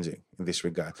challenging in this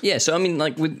regard. Yeah. So I mean,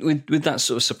 like with that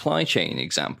sort of supply chain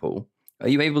example, are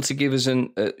you able to give us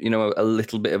a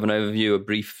little bit of an overview, a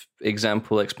brief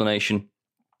example explanation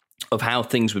of how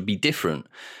things would be different,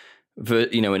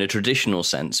 in a traditional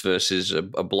sense versus a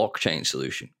blockchain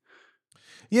solution?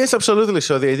 Yes, absolutely.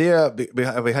 So the idea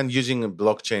behind using a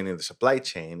blockchain in the supply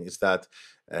chain is that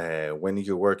when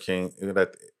you're working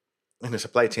that in a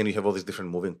supply chain, you have all these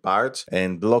different moving parts,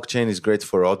 and blockchain is great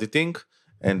for auditing,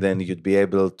 and then you'd be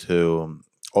able to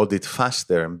audit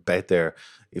faster and better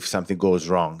if something goes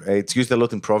wrong. It's used a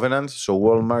lot in provenance. So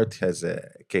Walmart has a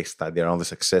case study around the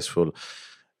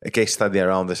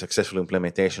successful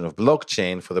implementation of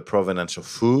blockchain for the provenance of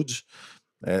foods.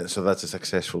 So that's a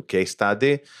successful case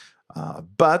study.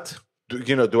 But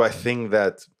do I think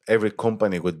that every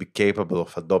company would be capable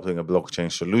of adopting a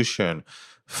blockchain solution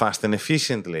fast and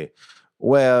efficiently?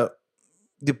 Well,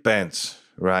 depends,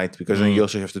 right? Because then you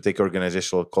also have to take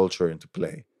organizational culture into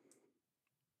play.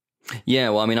 Yeah,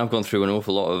 well, I mean, I've gone through an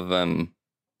awful lot of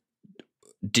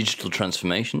digital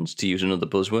transformations, to use another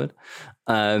buzzword,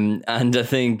 and I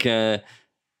think a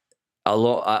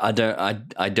lot.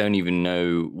 I don't even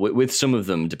know with some of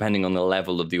them, depending on the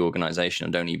level of the organization. I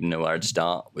don't even know where I'd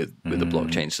start with a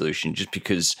blockchain solution, just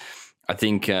because I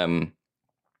think,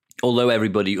 although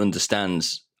everybody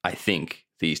understands, I think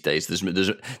these days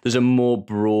there's a more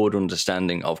broad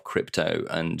understanding of crypto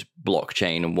and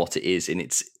blockchain and what it is in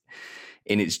its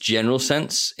general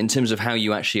sense. In terms of how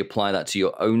you actually apply that to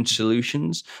your own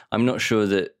solutions, I'm not sure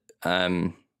that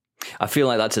I feel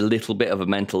like that's a little bit of a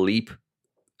mental leap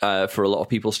for a lot of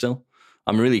people still.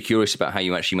 I'm really curious about how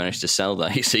you actually managed to sell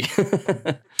that, you see.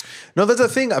 No, that's the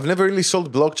thing. I've never really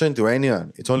sold blockchain to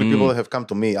anyone. It's only people that have come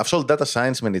to me. I've sold data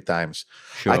science many times.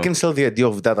 Sure. I can sell the idea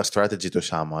of data strategy to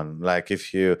someone. Like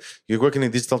if you're working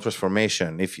in digital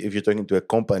transformation, if you're talking to a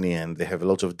company and they have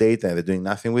lots of data and they're doing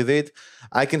nothing with it,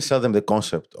 I can sell them the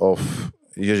concept of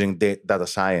using data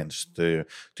science to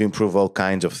improve all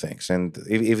kinds of things. And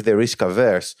if they're risk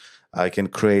averse, I can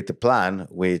create a plan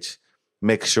which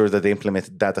make sure that they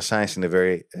implement data science in a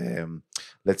very,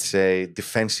 let's say,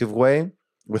 defensive way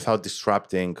without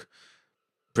disrupting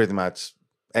pretty much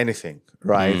anything,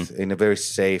 right? In a very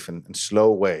safe and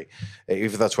slow way,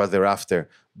 if that's what they're after.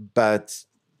 But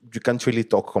you can't really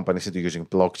talk companies into using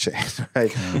blockchain,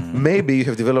 right? Maybe you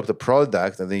have developed a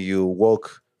product and then you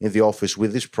walk in the office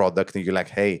with this product and you're like,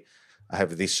 hey, I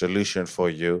have this solution for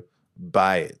you,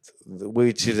 buy it,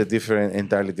 which is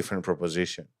entirely different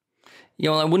proposition.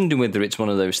 Yeah, well, I wonder whether it's one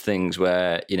of those things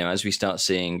where, as we start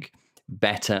seeing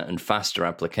better and faster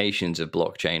applications of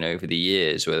blockchain over the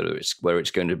years, where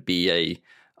it's going to be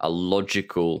a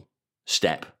logical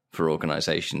step for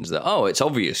organizations that, it's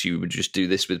obvious you would just do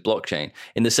this with blockchain,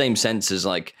 in the same sense as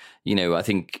I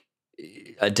think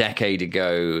a decade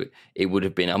ago, it would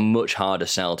have been a much harder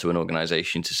sell to an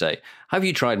organization to say, have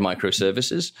you tried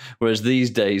microservices? Whereas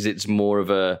these days it's more of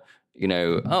a,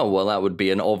 that would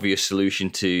be an obvious solution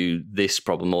to this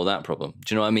problem or that problem.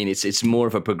 Do you know what I mean? It's more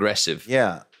of a progressive.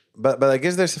 Yeah, but I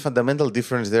guess there's a fundamental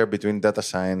difference there between data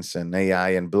science and AI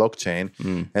and blockchain.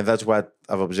 And that's what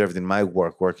I've observed in my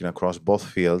work, working across both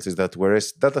fields, is that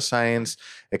whereas data science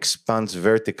expands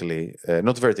horizontally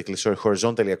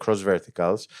across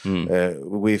verticals,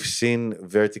 we've seen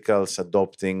verticals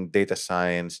adopting data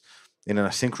science in an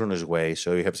asynchronous way.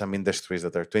 So you have some industries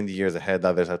that are 20 years ahead,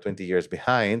 others are 20 years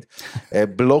behind.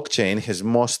 Blockchain has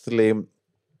mostly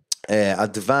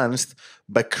advanced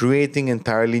by creating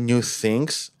entirely new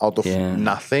things out of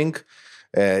nothing.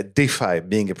 DeFi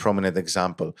being a prominent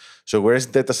example. So whereas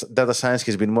data science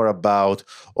has been more about,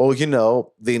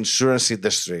 the insurance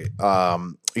industry,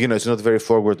 it's not very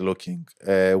forward-looking.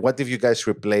 What if you guys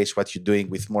replace what you're doing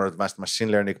with more advanced machine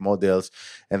learning models,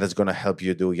 and that's going to help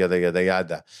you do yada, yada,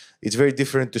 yada. It's very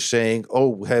different to saying,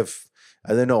 we have,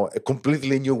 a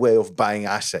completely new way of buying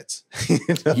assets.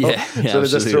 So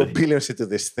let's just throw billions into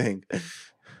this thing.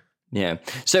 Yeah.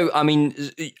 So, I mean,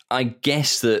 I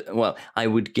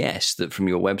would guess that from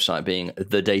your website being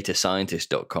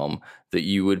thedatascientist.com, that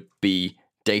you would be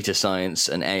data science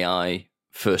and AI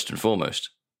first and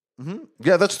foremost. Mm-hmm.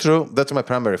 Yeah, that's true. That's my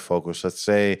primary focus, let's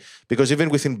say, because even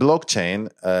within blockchain,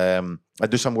 I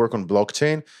do some work on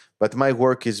blockchain, but my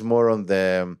work is more on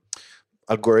the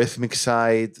algorithmic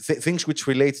side, things which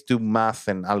relate to math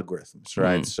and algorithms,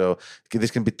 right? So this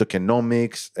can be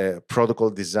tokenomics,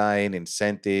 protocol design,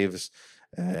 incentives,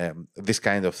 this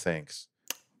kind of things.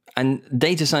 And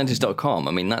datascientist.com,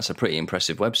 I mean, that's a pretty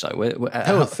impressive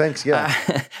website. Thanks, yeah.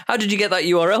 How did you get that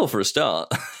URL for a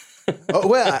start?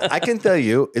 Well, I can tell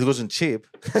you, it wasn't cheap.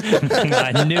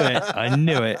 I knew it.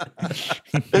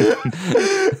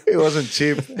 It wasn't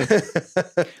cheap.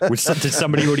 Did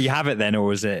somebody already have it then, or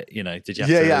was it, did you have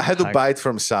to... Yeah, I had to buy it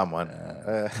from someone.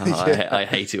 I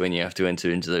hate it when you have to enter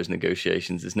into those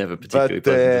negotiations. It's never particularly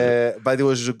pleasant. But it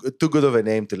was too good of a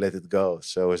name to let it go.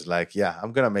 So it was like,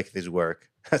 I'm going to make this work.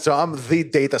 So I'm the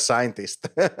data scientist.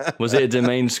 Was it a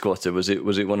domain squatter? Was it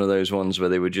one of those ones where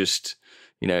they were just...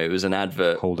 it was an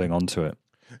advert. Holding on to it.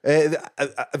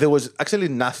 There was actually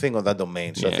nothing on that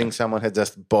domain. So I think someone had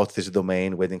just bought this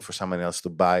domain waiting for someone else to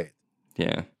buy it.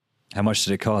 Yeah. How much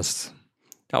did it cost?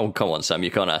 Oh, come on, Sam.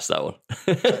 You can't ask that one.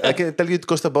 I can tell you it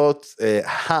cost about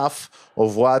half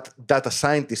of what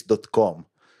datascientist.com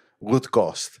would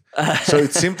cost. So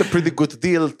it seemed a pretty good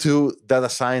deal to data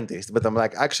scientist, but I'm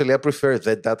like, actually, I prefer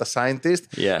the data scientist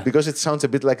because it sounds a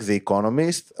bit like the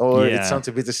economist, or it sounds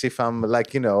a bit as if I'm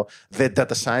like, the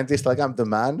data scientist, like I'm the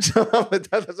man. So I'm a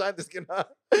data scientist,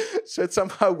 So it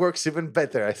somehow works even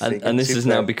better, I think. And this has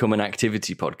now become an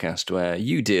activity podcast where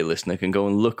you, dear listener, can go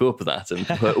and look up that and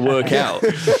work out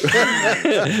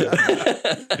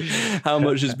how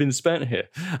much has been spent here.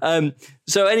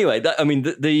 So anyway,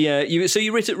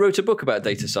 you wrote a book about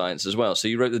data science as well. So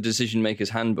you wrote the Decision Maker's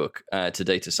Handbook to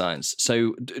Data Science.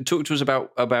 So talk to us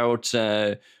about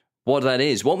what that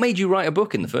is. What made you write a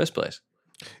book in the first place?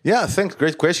 Yeah, thanks.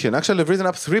 Great question. Actually, I've written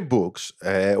up 3 books.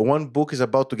 One book is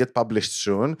about to get published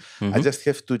soon. I just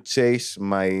have to chase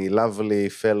my lovely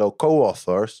fellow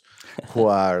co-authors who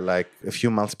are like a few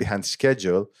months behind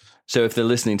schedule. So if they're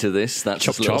listening to this, that's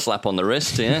just a little slap on the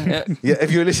wrist, yeah? Yeah, if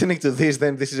you're listening to this,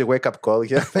 then this is a wake-up call,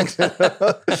 yeah. Thanks.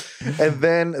 And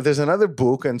then there's another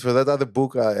book, and for that other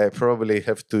book, I probably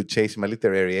have to chase my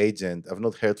literary agent. I've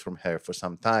not heard from her for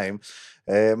some time.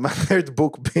 My third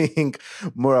book being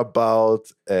more about,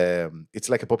 it's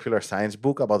like a popular science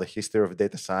book about the history of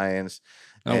data science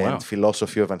and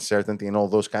philosophy of uncertainty and all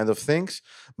those kinds of things.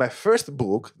 My first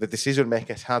book, The Decision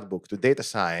Maker's Handbook to Data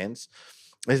Science,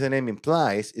 as the name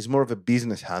implies, is more of a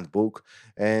business handbook.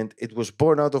 And it was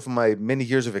born out of my many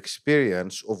years of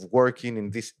experience of working in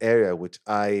this area, which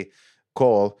I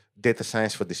call data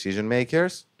science for decision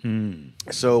makers.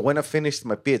 So when I finished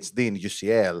my PhD in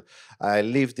UCL, I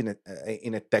lived in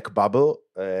a tech bubble,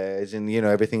 as in,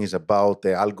 everything is about the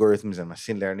algorithms and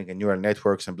machine learning and neural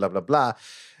networks and blah, blah, blah.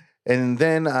 And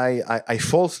then I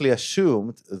falsely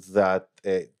assumed that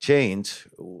change,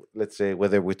 let's say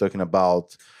whether we're talking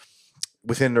about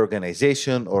within an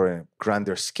organization or a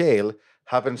grander scale,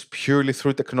 happens purely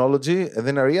through technology. And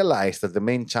then I realized that the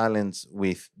main challenge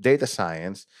with data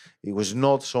science, it was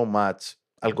not so much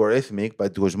algorithmic,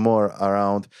 but it was more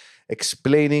around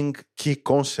explaining key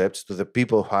concepts to the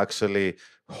people who actually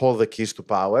hold the keys to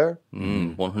power.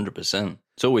 100%.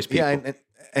 It's always people. Yeah,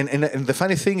 and the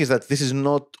funny thing is that this is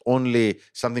not only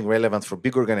something relevant for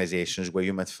big organizations where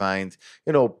you might find,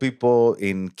 people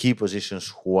in key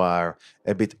positions who are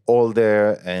a bit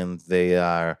older and they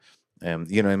are, and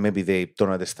maybe they don't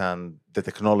understand the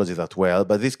technology that well.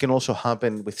 But this can also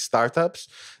happen with startups,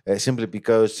 simply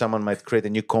because someone might create a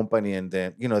new company and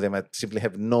then, they might simply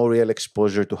have no real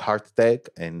exposure to hard tech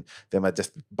and they might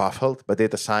just be baffled by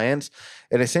data science.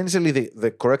 And essentially the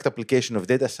correct application of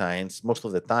data science, most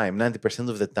of the time, 90%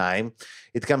 of the time,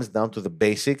 it comes down to the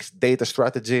basics: data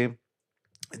strategy,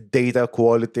 data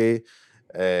quality,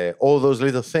 all those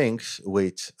little things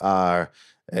which are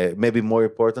maybe more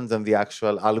important than the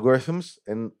actual algorithms.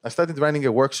 And I started running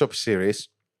a workshop series.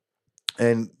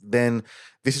 And then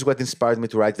this is what inspired me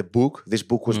to write the book. This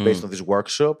book was based on these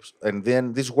workshops. And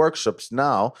then these workshops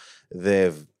now,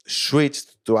 they've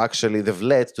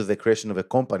led to the creation of a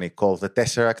company called the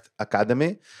Tesseract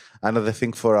Academy. Another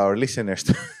thing for our listeners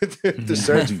to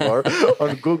search for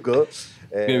on Google.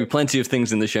 There'll be plenty of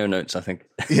things in the show notes, I think.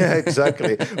 Yeah,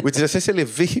 exactly. Which is essentially a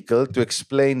vehicle to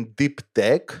explain deep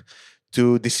tech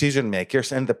to decision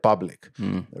makers and the public,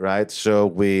 right? So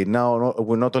we're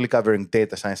not only covering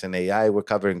data science and AI, we're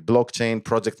covering blockchain,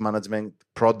 project management,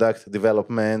 product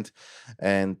development,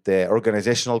 and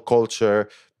organizational culture.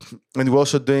 And we're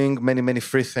also doing many, many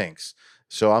free things.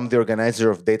 So I'm the organizer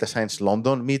of Data Science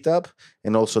London meetup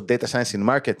and also Data Science in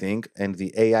Marketing and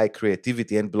the AI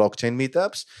creativity and blockchain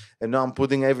meetups. And now I'm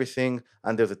putting everything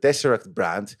under the Tesseract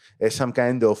brand as some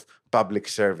kind of public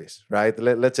service, right?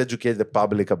 Let's educate the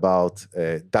public about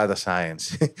data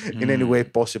science in any way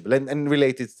possible and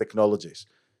related technologies.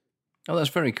 Oh, that's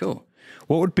very cool.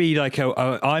 What would be like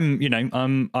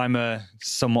I'm a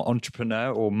somewhat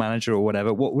entrepreneur or manager or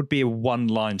whatever. What would be a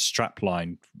one-line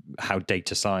strapline how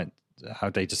data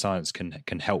science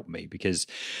can help me? Because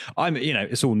I'm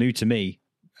it's all new to me.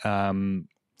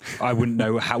 I wouldn't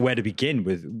know where to begin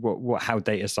with how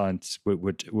data science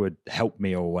would help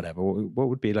me or whatever. What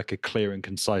would be like a clear and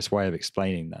concise way of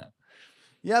explaining that?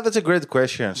 Yeah, that's a great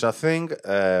question. So I think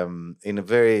in a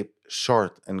very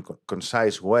short and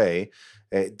concise way,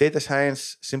 data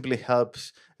science simply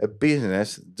helps a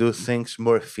business do things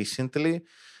more efficiently.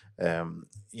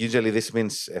 Usually this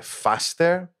means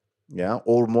faster,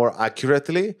 or more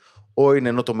accurately, or in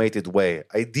an automated way.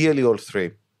 Ideally, all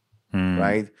three,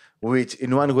 right? Which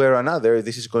in one way or another,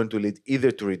 this is going to lead either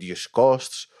to reduce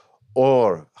costs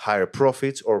or higher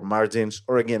profits or margins,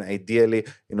 or again, ideally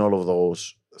in all of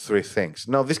those three things.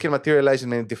 Now, this can materialize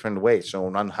in any different ways. So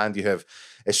on one hand, you have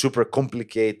a super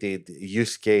complicated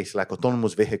use case like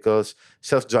autonomous vehicles,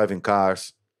 self-driving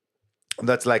cars.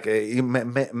 That's like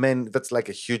that's like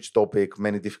a huge topic,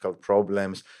 many difficult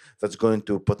problems that's going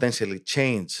to potentially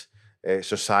change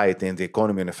society and the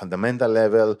economy on a fundamental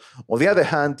level. On the other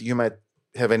hand, you might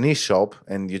have an e-shop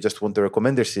and you just want a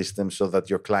recommender system so that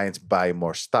your clients buy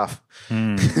more stuff.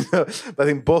 But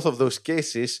in both of those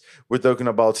cases, we're talking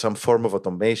about some form of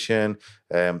automation,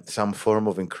 some form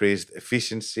of increased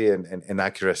efficiency and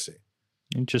accuracy.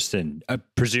 Interesting.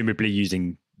 Presumably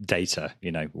using data,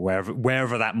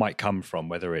 wherever that might come from,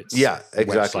 whether it's exactly.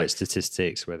 website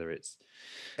statistics, whether it's...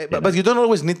 But you don't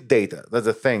always need data. That's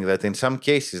the thing, that in some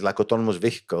cases, like autonomous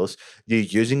vehicles, you're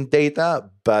using data,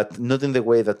 but not in the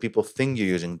way that people think you're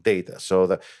using data.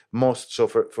 So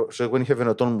so when you have an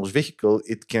autonomous vehicle,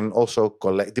 it can also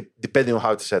collect, depending on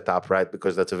how it's set up, right?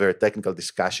 Because that's a very technical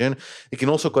discussion. It can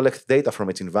also collect data from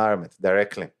its environment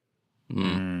directly.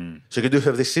 So you do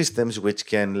have these systems which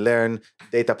can learn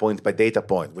data point by data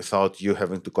point without you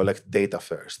having to collect data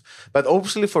first. But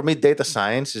obviously for me, data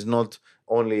science is not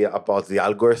only about the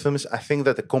algorithms. I think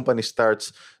that the company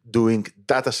starts doing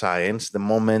data science the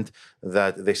moment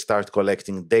that they start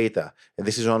collecting data. And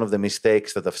this is one of the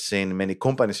mistakes that I've seen many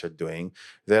companies are doing.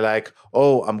 They're like,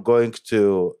 oh, I'm going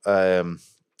to...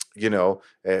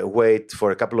 wait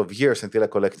for a couple of years until I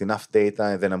collect enough data,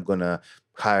 and then I'm going to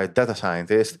hire a data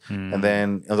scientist. And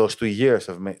then in those 2 years,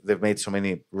 they've made so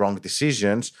many wrong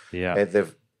decisions.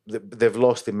 They've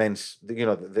lost immense,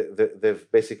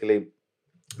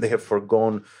 they have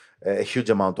forgone a huge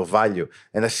amount of value.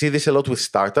 And I see this a lot with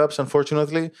startups,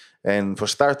 unfortunately. And for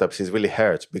startups, it really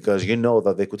hurts because you know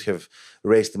that they could have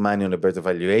raised money on a better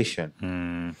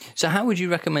valuation. So how would you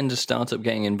recommend a startup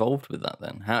getting involved with that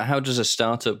then? How does a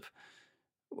startup...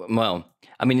 Well,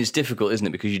 I mean, it's difficult, isn't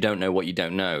it? Because you don't know what you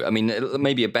don't know. I mean,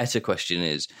 maybe a better question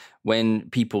is when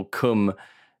people come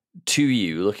to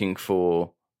you looking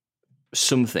for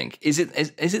something, is it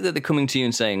that they're coming to you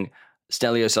and saying,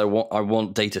 Stelios, I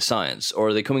want data science? Or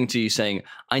are they coming to you saying,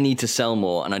 I need to sell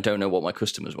more and I don't know what my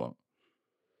customers want?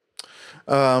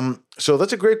 So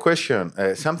that's a great question.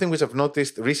 Something which I've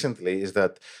noticed recently is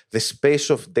that the space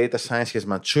of data science has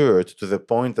matured to the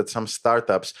point that some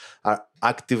startups are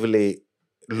actively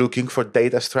looking for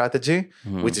data strategy,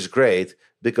 which is great,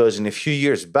 because in a few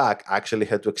years back, I actually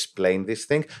had to explain this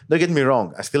thing. Don't get me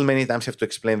wrong, I still many times have to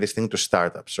explain this thing to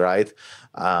startups, right?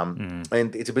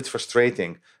 And it's a bit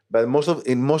frustrating. But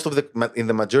in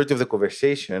the majority of the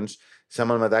conversations,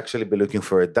 someone might actually be looking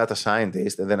for a data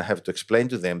scientist, and then I have to explain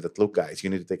to them that, look, guys, you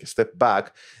need to take a step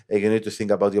back and you need to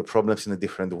think about your problems in a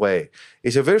different way.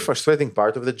 It's a very frustrating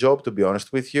part of the job, to be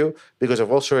honest with you, because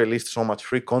I've also released so much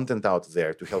free content out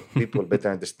there to help people better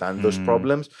understand those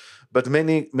problems. But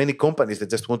many companies that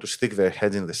just want to stick their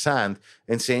heads in the sand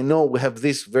and say, no, we have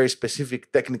this very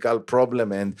specific technical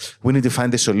problem and we need to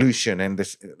find a solution. And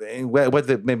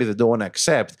maybe they don't want to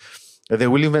accept, they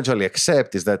will eventually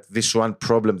accept is that this one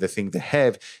problem they think they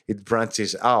have, it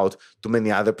branches out to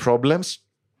many other problems.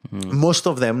 Most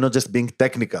of them not just being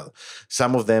technical.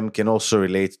 Some of them can also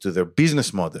relate to their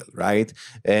business model, right?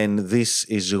 And this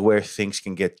is where things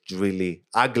can get really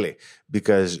ugly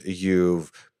because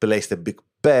you've placed a big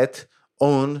bet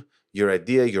on your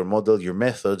idea, your model, your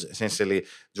methods, essentially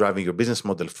driving your business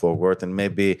model forward. And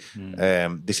maybe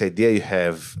this idea you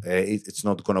have, it's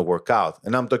not going to work out.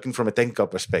 And I'm talking from a technical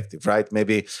perspective, right?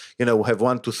 Maybe, we have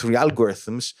 1, 2, 3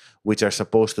 algorithms which are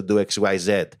supposed to do X, Y,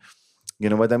 Z. You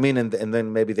know what I mean? And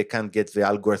then maybe they can't get the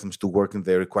algorithms to work in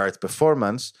the required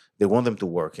performance they want them to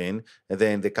work in. And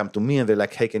then they come to me and they're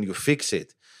like, hey, can you fix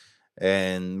it?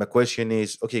 And my question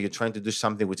is, okay, you're trying to do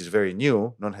something which is very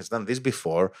new. No one has done this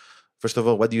before. First of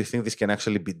all, what do you think this can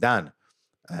actually be done?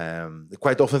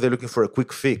 Quite often they're looking for a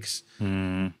quick fix.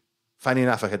 Funny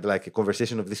enough, I had like a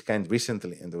conversation of this kind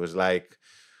recently, and it was like,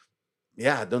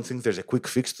 yeah, I don't think there's a quick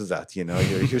fix to that.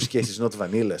 Your use case is not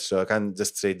vanilla, so I can't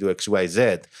just say do X, Y,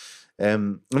 Z.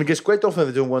 And I guess quite often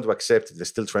they don't want to accept it. They're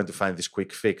still trying to find this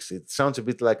quick fix. It sounds a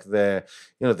bit like the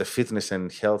fitness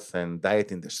and health and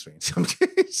diet industry in some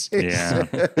cases. Yeah.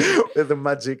 With the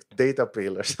magic data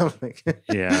pill or something.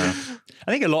 Yeah.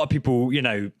 I think a lot of people,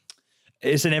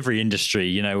 it's in every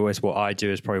industry, it's what I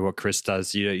do, is probably what Chris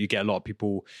does. You get a lot of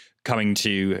people coming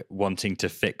to wanting to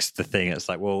fix the thing. It's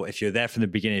like, well, if you're there from the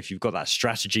beginning, if you've got that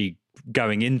strategy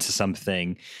going into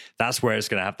something, that's where it's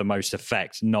going to have the most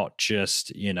effect, not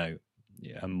just,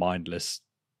 a mindless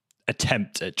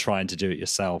attempt at trying to do it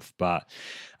yourself. But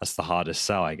that's the hardest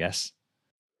sell, I guess.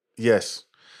 Yes.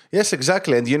 Yes,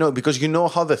 exactly. And because you know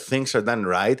how the things are done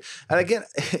right. And again,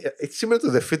 it's similar to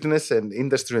the fitness and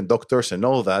industry and doctors and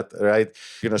all that, right?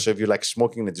 So if you like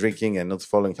smoking and drinking and not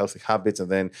following healthy habits, and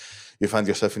then you find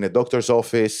yourself in a doctor's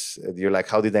office, you're like,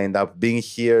 how did I end up being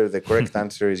here? The correct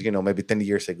answer is, maybe 10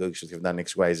 years ago, you should have done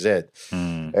X, Y, Z.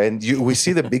 And we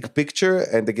see the big picture.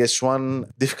 And I guess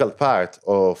one difficult part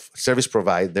of service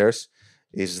providers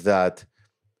is that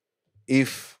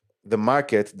if the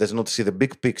market does not see the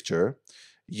big picture,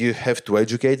 you have to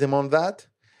educate them on that.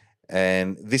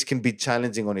 And this can be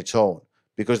challenging on its own,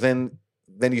 because then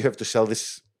you have to sell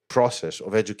this process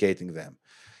of educating them.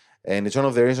 And it's one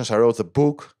of the reasons I wrote the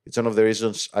book. It's one of the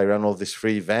reasons I run all these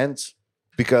free events,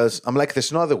 because I'm like,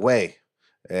 there's no other way.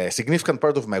 A significant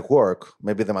part of my work,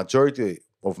 maybe the majority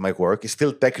of my work, is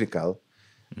still technical,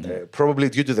 probably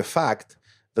due to the fact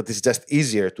that it's just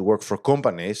easier to work for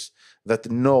companies that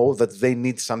know that they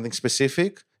need something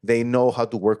specific. They know how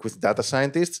to work with data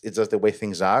scientists. It's just the way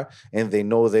things are. And they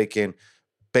know they can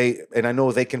pay, and I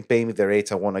know they can pay me the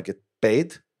rates I want to get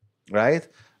paid, right?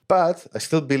 But I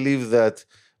still believe that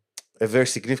a very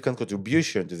significant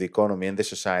contribution to the economy and the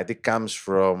society comes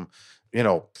from,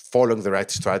 following the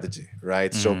right strategy,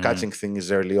 right? So catching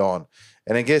things early on.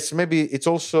 And I guess maybe it's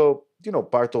also,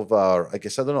 part of our,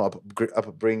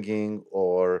 upbringing,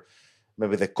 or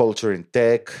maybe the culture in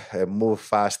tech, move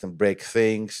fast and break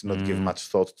things, not give much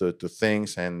thought to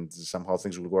things, and somehow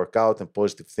things will work out, and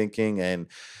positive thinking and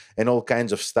all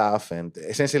kinds of stuff. And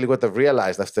essentially what I've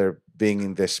realized after being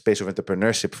in the space of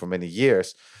entrepreneurship for many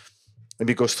years, and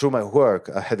because through my work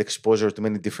I had exposure to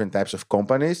many different types of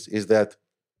companies, is that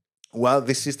while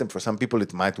this system for some people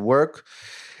it might work,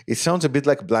 it sounds a bit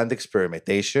like blind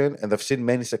experimentation. And I've seen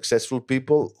many successful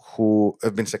people who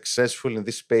have been successful in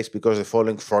this space because they're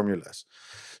following formulas.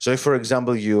 So if, for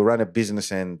example, you run a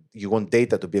business and you want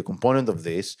data to be a component of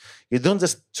this, you don't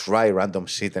just try random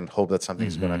shit and hope that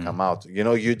something's going to come out.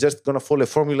 You're just going to follow a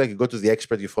formula. You go to the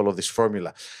expert, you follow this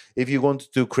formula. If you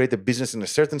want to create a business in a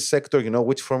certain sector, you know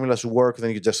which formulas work,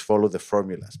 then you just follow the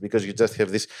formulas, because you just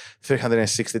have this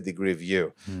 360-degree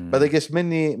view. But I guess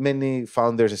many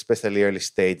founders, especially early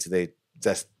stage, they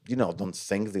just, don't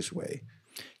think this way.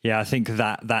 Yeah, I think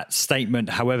that statement,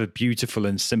 however beautiful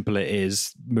and simple it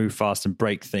is, move fast and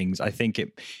break things, I think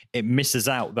it misses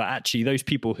out that actually those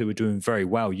people who are doing very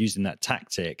well using that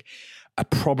tactic are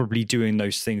probably doing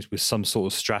those things with some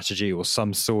sort of strategy or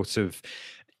some sort of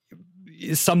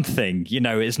something.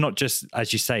 It's not just,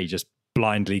 as you say, just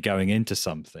blindly going into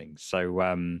something.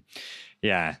 So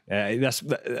that's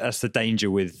the danger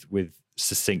with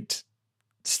succinct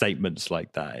statements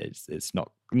like that. It's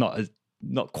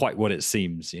not quite what it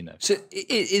seems, So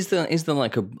is there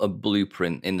like a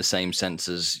blueprint in the same sense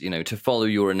as, to follow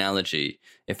your analogy,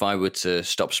 if I were to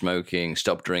stop smoking,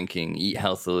 stop drinking, eat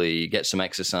healthily, get some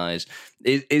exercise,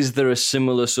 is there a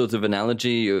similar sort of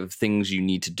analogy of things you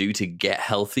need to do to get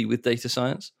healthy with data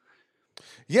science?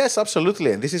 Yes,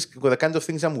 absolutely. And this is the kind of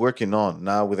things I'm working on.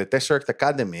 Now, with the Tesseract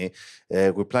Academy,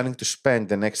 we're planning to spend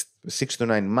the next 6 to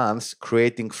 9 months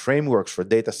creating frameworks for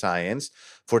data science.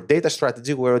 For data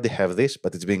strategy, we already have this,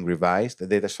 but it's being revised, the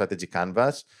data strategy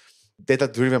canvas.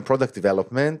 Data-driven product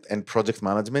development and project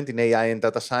management in AI and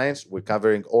data science. We're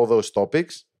covering all those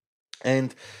topics.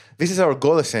 And this is our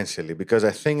goal, essentially, because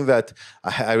I think that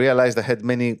I realized I had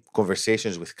many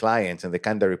conversations with clients and they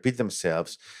kind of repeat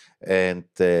themselves. And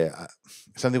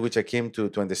something which I came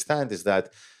to understand is that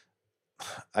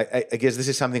I guess this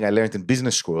is something I learned in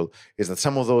business school, is that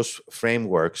some of those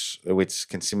frameworks, which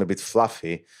can seem a bit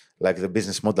fluffy, like the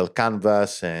business model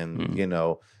canvas and,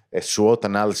 a SWOT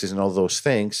analysis and all those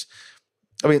things,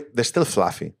 I mean, they're still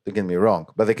fluffy, don't get me wrong,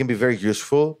 but they can be very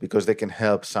useful because they can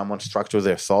help someone structure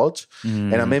their thoughts.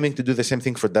 And I'm aiming to do the same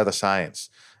thing for data science.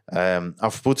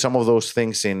 I've put some of those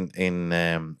things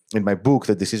in my book,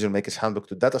 The Decision Maker's Handbook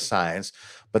to Data Science,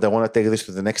 but I want to take this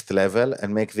to the next level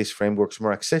and make these frameworks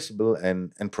more accessible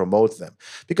and promote them.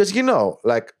 Because,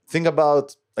 think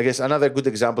about, I guess, another good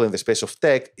example in the space of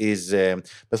tech is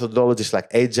methodologies like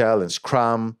Agile and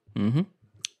Scrum.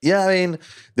 Yeah, I mean,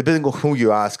 depending on who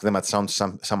you ask, they might sound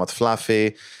somewhat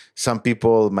fluffy. Some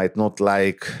people might not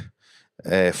like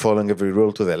following every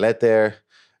rule to the letter.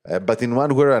 But in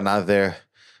one way or another,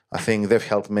 I think they've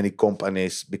helped many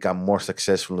companies become more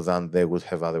successful than they would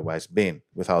have otherwise been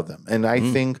without them. And I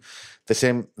think the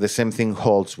same thing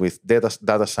holds with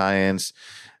data science.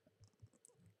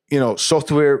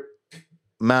 Software,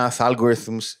 math,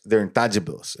 algorithms, they're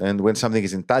intangibles. And when something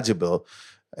is intangible,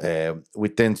 we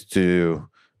tend to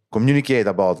communicate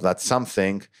about that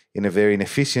something in a very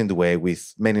inefficient way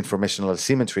with many informational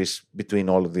asymmetries between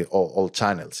all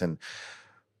channels. And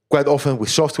quite often with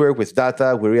software, with data,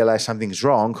 we realize something's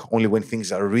wrong only when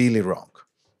things are really wrong.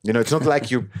 It's not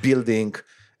like you're building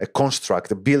a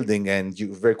construct, a building, and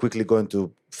you're very quickly going to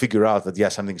figure out that,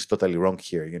 something's totally wrong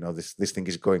here. This thing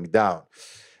is going down.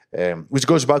 Which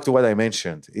goes back to what I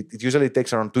mentioned. It usually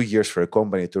takes around 2 years for a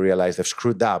company to realize they've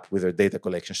screwed up with their data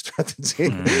collection strategy.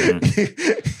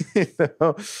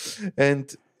 And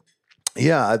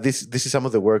this is some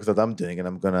of the work that I'm doing, and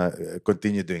I'm going to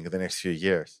continue doing in the next few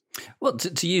years. Well,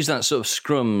 to use that sort of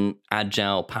Scrum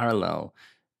Agile parallel,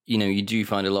 you do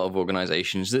find a lot of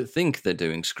organizations that think they're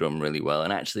doing Scrum really well,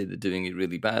 and actually they're doing it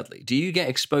really badly. Do you get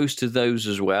exposed to those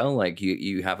as well? Like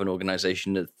you have an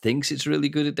organization that thinks it's really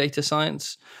good at data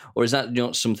science, or is that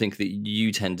not something that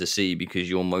you tend to see because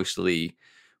you're mostly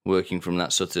working from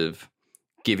that sort of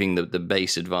giving the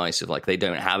base advice of like they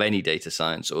don't have any data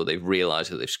science or they've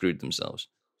realized that they've screwed themselves?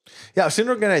 Yeah, I've seen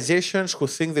organizations who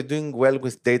think they're doing well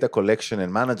with data collection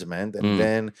and management, and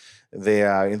then they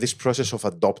are in this process of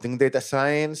adopting data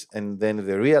science, and then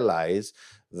they realize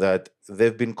that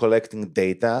they've been collecting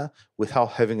data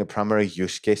without having a primary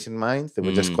use case in mind. They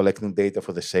were just collecting data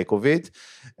for the sake of it,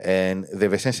 and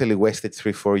they've essentially wasted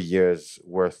 3-4 years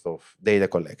worth of data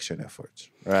collection efforts,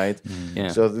 right? Yeah.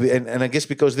 So, and I guess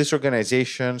because these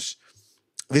organizations,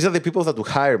 these are the people that will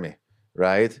hire me,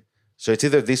 right? So it's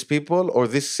either these people or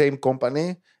this same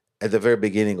company at the very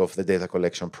beginning of the data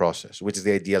collection process, which is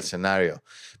the ideal scenario.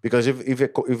 Because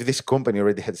if this company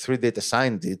already had 3 data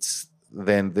scientists,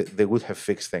 then they would have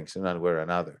fixed things in one way or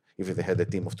another. If they had a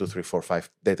team of 2, 3, 4, 5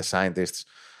 data scientists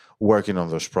working on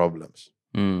those problems.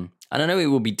 And I know it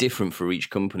will be different for each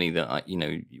company that,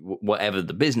 whatever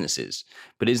the business is,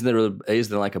 but is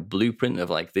there like a blueprint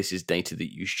of like, this is data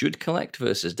that you should collect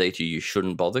versus data you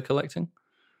shouldn't bother collecting?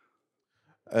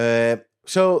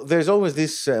 So there's always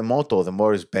this motto, the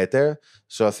more is better.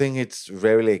 So I think it's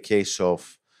rarely a case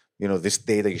of, this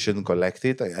data, you shouldn't collect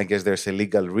it. I guess there's a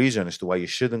legal reason as to why you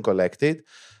shouldn't collect it.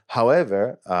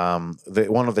 However,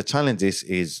 one of the challenges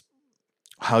is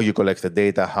how you collect the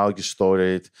data, how you store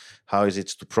it, how is it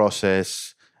to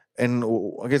process. And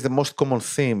I guess the most common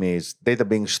theme is data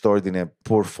being stored in a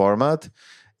poor format,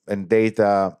 and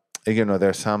data, there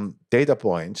are some data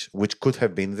points which could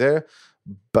have been there,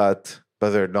 but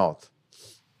they're not,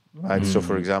 right? So,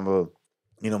 for example,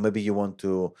 maybe you want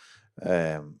to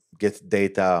get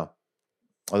data,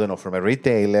 I don't know, from a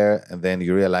retailer, and then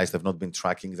you realize they've not been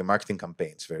tracking the marketing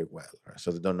campaigns very well, right? So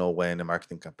they don't know when a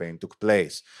marketing campaign took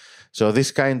place. So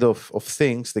this kind of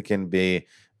things, they can be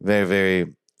very,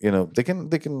 very,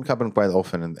 they can happen quite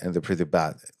often, and they're pretty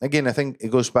bad. Again, I think it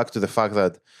goes back to the fact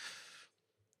that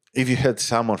if you had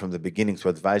someone from the beginning to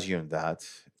advise you on that,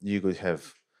 you could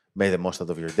have made the most out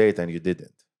of your data, and you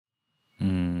didn't.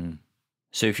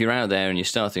 So if you're out there and you're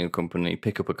starting a company,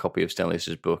 pick up a copy of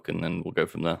Stelios' book, and then we'll go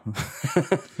from there.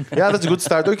 Yeah, that's a good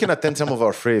start. Or you can attend some of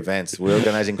our free events. We're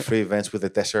organizing free events with the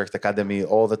Tesseract Academy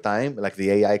all the time, like the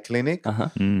AI Clinic,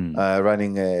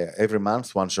 running every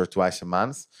month, once or twice a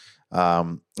month.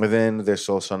 And then there's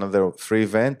also another free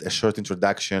event, a short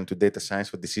introduction to data science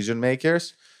for decision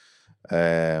makers,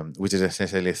 which is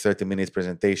essentially a 30-minute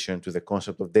presentation to the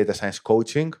concept of data science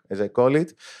coaching, as I call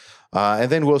it. And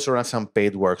then we also run some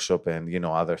paid workshop and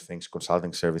other things,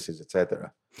 consulting services,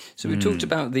 etc. So we talked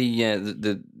about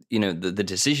the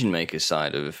decision maker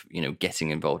side of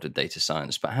getting involved with data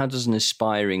science, but how does an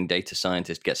aspiring data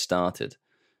scientist get started?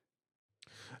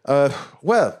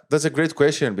 Well, that's a great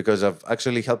question, because I've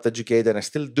actually helped educate, and I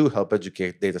still do help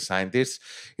educate data scientists,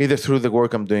 either through the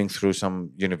work I'm doing through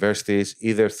some universities,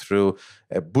 either through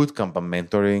a bootcamp I'm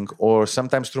mentoring, or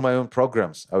sometimes through my own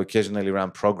programs. I occasionally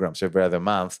run programs every other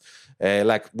month,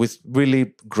 like with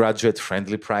really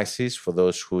graduate-friendly prices for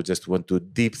those who just want to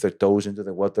dip their toes into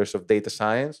the waters of data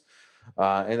science.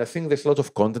 And I think there's a lot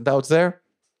of content out there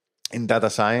in data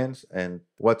science, and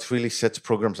what really sets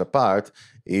programs apart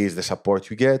is the support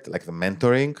you get, like the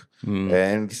mentoring.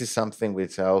 And this is something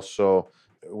which I also,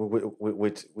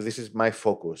 this is my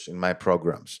focus in my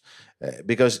programs,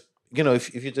 because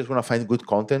if you just want to find good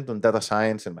content on data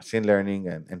science and machine learning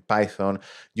and Python,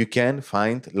 you can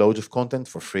find loads of content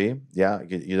for free. Yeah,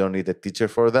 you don't need a teacher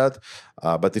for that.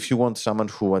 But if you want someone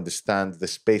who understands the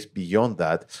space beyond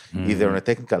that, either on a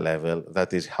technical level,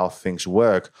 that is how things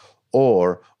work,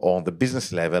 or on the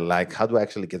business level, like how do I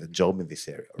actually get a job in this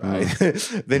area, right?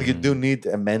 Then you do need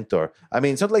a mentor. I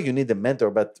mean, it's not like you need a mentor,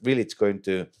 but really it's going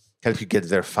to help you get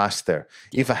there faster.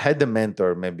 If I had a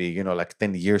mentor maybe, like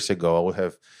 10 years ago, I would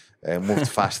have moved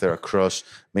faster across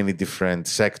many different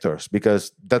sectors,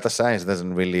 because data science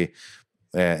doesn't really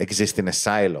exist in a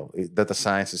silo. Data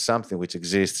science is something which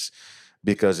exists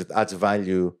because it adds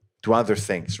value to other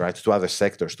things, right? To other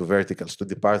sectors, to verticals, to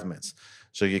departments.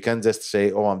 So you can't just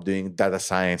say, oh, I'm doing data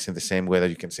science in the same way that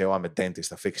you can say, oh, I'm a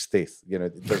dentist, I fix teeth.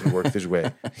 It doesn't work this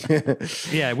way.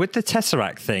 Yeah, with the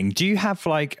Tesseract thing, do you have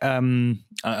like I'm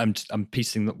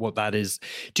piecing what that is.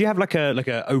 Do you have like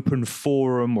a open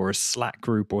forum or a Slack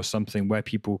group or something where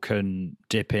people can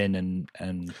dip in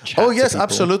and chat? Oh yes, to people?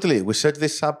 Absolutely. We set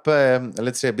this up,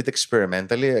 let's say, a bit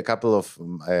experimentally a couple of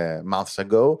months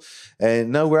ago,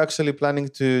 and now we're actually planning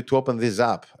to open this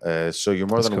up. So you're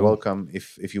more than welcome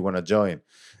if you want to join,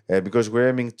 because we're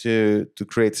aiming to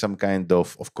create some kind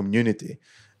of community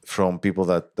from people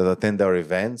that attend our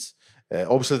events.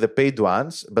 Obviously the paid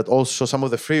ones, but also some of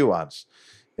the free ones.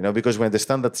 Because we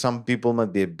understand that some people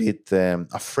might be a bit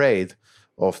afraid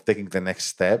of taking the next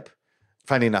step.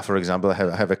 Funny enough, for example, I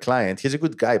have a client. He's a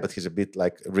good guy, but he's a bit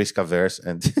like risk averse,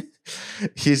 and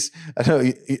I don't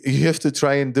know. You have to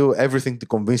try and do everything to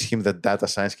convince him that data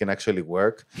science can actually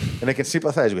work. And I can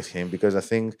sympathize with him because I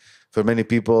think for many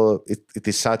people it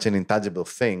is such an intangible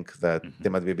thing that they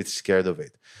might be a bit scared of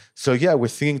it. So yeah, we're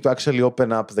thinking to actually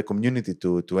open up the community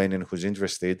to anyone who's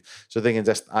interested, so they can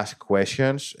just ask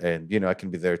questions, and I can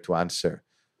be there to answer.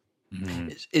 Mm-hmm.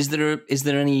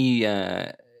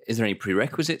 Is there any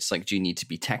prerequisites? Like, do you need to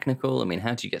be technical? I mean,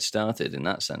 how do you get started in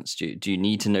that sense? Do you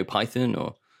need to know Python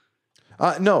or?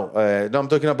 No, I'm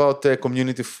talking about the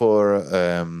community for,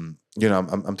 I'm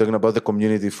talking about the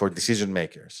community for decision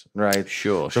makers, right?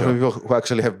 Sure. For people who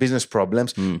actually have business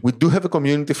problems. We do have a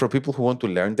community for people who want to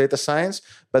learn data science,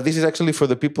 but this is actually for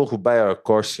the people who buy our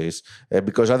courses,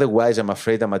 because otherwise I'm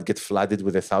afraid I might get flooded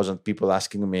with 1,000 people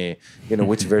asking me,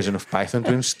 which version of Python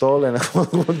to install, and I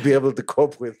won't be able to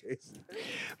cope with it.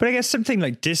 But I guess something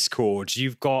like Discord,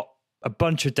 you've got a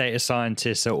bunch of data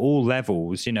scientists at all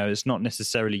levels. It's not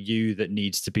necessarily you that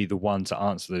needs to be the one to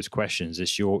answer those questions.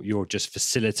 It's you're just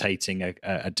facilitating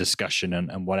a discussion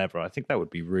and whatever. I think that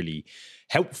would be really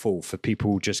helpful for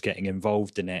people just getting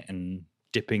involved in it and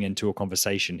dipping into a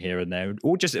conversation here and there,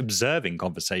 or just observing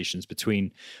conversations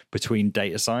between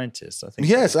data scientists. I think.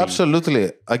 Yes,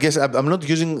 absolutely. I guess I'm not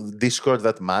using Discord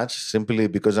that much simply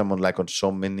because I'm on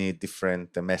so many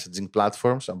different messaging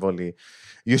platforms. I've only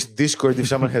used Discord if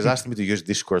someone has asked me to use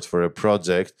Discord for a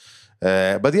project.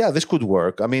 But yeah, this could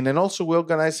work. I mean, and also we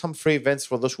organize some free events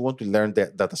for those who want to learn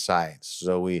data science.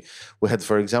 So we had,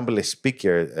 for example, a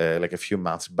speaker like a few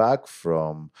months back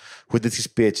who did his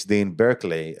PhD in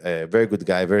Berkeley. A very good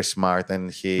guy, very smart, and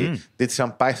he did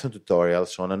some Python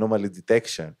tutorials on anomaly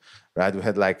detection. Right, we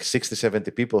had like 60,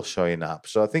 70 people showing up.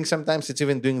 So I think sometimes it's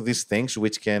even doing these things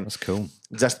which can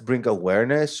just bring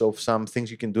awareness of some things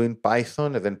you can do in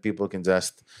Python, and then people can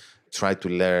just try to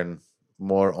learn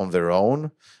more on their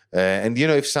own. And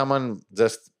if someone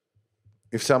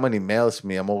emails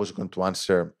me, I'm always going to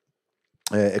answer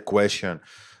a question.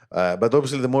 But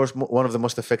obviously, one of the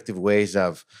most effective ways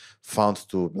I've found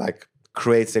to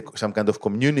create some kind of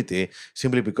community,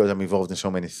 simply because I'm involved in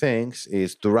so many things,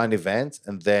 is to run events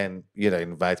and then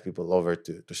invite people over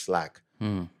to Slack.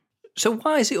 So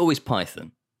why is it always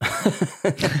Python?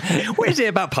 What is it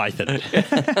about Python?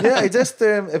 Yeah, it's just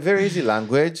a very easy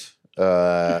language.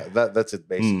 That's it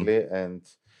basically, and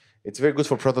it's very good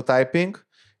for prototyping.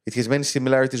 It has many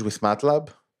similarities with MATLAB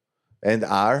and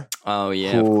R. Oh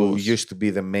yeah, who used to be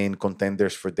the main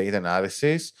contenders for data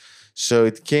analysis. So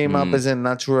it came up as a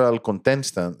natural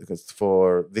contestant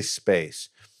for this space.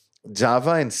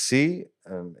 Java and C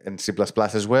and C++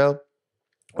 as well,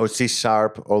 or C#,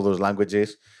 all those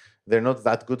languages, they're not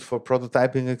that good for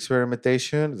prototyping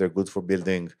experimentation. They're good for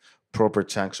building proper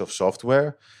chunks of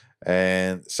software.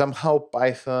 And somehow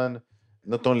Python,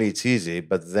 not only it's easy,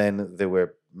 but then there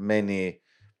were many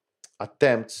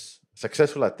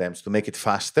successful attempts to make it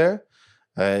faster.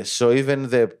 So even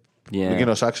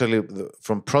so actually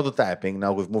from prototyping,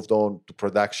 now we've moved on to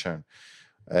production.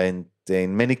 And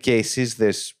in many cases,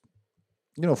 there's,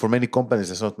 for many companies,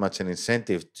 there's not much an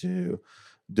incentive to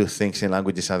do things in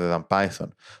languages other than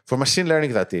Python. For machine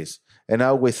learning, that is. And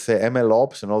now with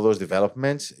MLOps and all those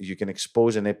developments, you can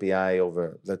expose an API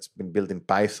that's been built in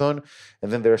Python,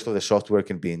 and then the rest of the software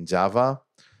can be in Java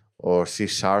or C#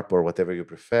 or whatever you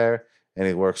prefer, and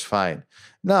it works fine.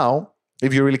 Now,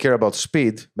 if you really care about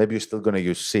speed, maybe you're still going to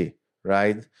use C,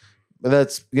 right? But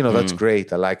that's, that's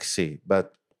great. I like C,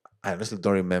 but I honestly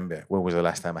don't remember when was the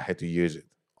last time I had to use it,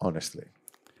 honestly.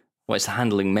 Well, it's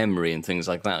handling memory and things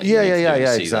like that. Yeah,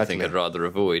 exactly. I think I'd rather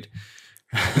avoid.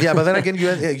 Yeah, but then again,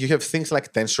 you have things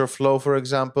like TensorFlow, for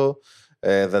example,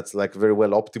 that's very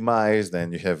well optimized,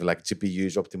 and you have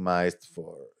GPUs optimized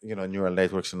for neural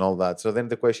networks and all that. So then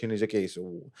the question is, okay,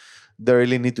 so they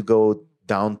really need to go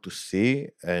down to C,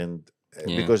 and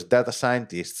because data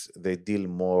scientists, they deal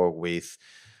more with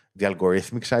the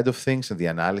algorithmic side of things and the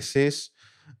analysis.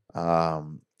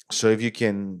 So if you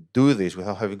can do this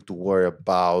without having to worry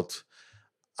about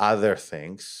other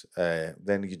things,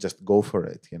 then you just go for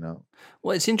it,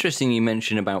 Well, it's interesting you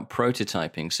mentioned about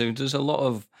prototyping. So does a lot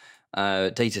of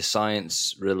data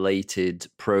science related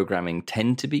programming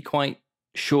tend to be quite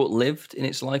short-lived in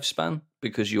its lifespan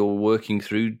because you're working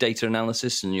through data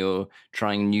analysis and you're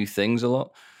trying new things a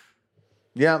lot?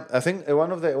 Yeah, I think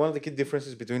one of the key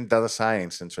differences between data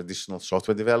science and traditional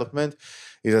software development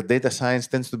is that data science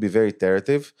tends to be very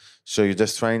iterative. So you're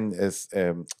just trying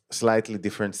slightly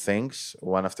different things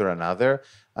one after another,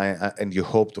 and you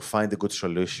hope to find a good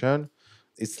solution.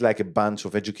 It's like a bunch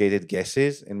of educated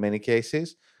guesses in many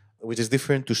cases, which is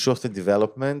different to software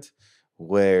development,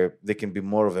 where there can be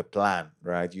more of a plan,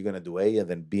 right? You're going to do A and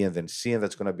then B and then C, and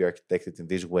that's going to be architected in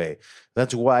this way.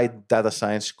 That's why data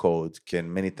science code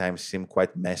can many times seem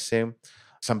quite messy.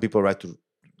 Some people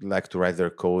like to write their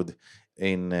code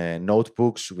in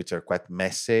notebooks, which are quite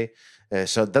messy.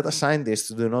 So data scientists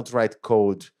do not write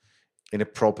code in a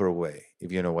proper way,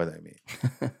 if you know what I mean.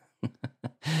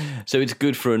 So it's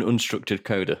good for an unstructured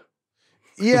coder.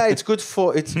 Yeah, it's good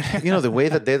for the way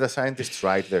that data scientists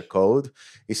write their code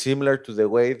is similar to the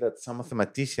way that some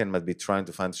mathematician might be trying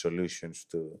to find solutions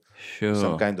to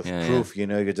some kind of proof.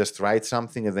 Yeah. You just write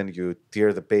something and then you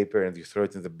tear the paper and you throw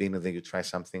it in the bin and then you try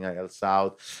something else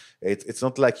out. It's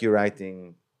not like you're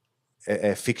writing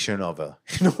a fiction novel,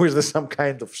 where there's some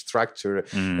kind of structure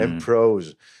and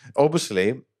prose.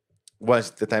 Obviously,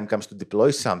 once the time comes to deploy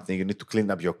something, you need to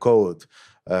clean up your code.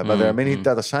 But there are many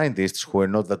data scientists who are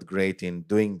not that great in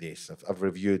doing this. I've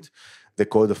reviewed the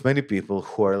code of many people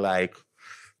who are like,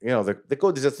 the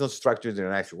code is just not structured in a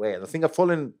nice way. And I think I've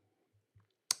fallen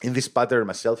in this pattern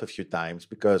myself a few times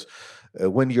because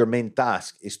when your main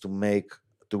task is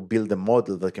to build a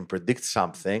model that can predict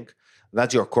something,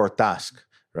 that's your core task,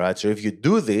 right? So if you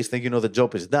do this, then the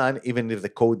job is done, even if the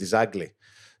code is ugly.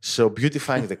 So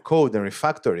beautifying the code and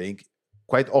refactoring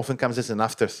quite often comes as an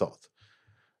afterthought.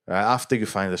 After you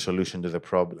find the solution to the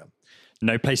problem.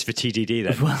 No place for TDD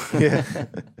then. Yeah.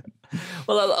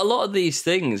 Well, a lot of these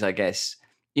things, I guess,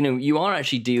 you are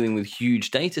actually dealing with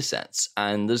huge data sets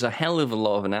and there's a hell of a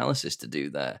lot of analysis to do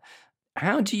there.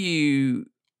 How do you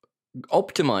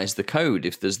optimize the code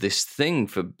if there's this thing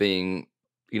for being,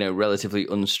 relatively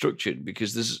unstructured?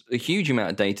 Because there's a huge amount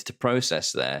of data to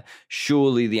process there.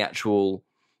 Surely the actual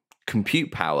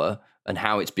compute power and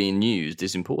how it's being used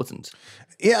is important.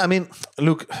 Yeah, I mean,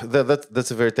 look,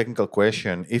 that's a very technical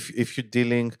question. If you're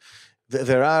dealing,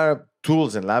 there are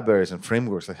tools and libraries and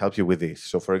frameworks that help you with this.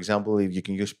 So, for example, if you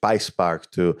can use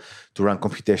PySpark to run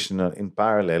computation in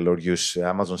parallel, or use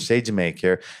Amazon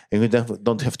SageMaker, and you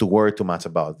don't have to worry too much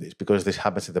about this because this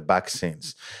happens in the back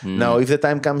scenes. Now, if the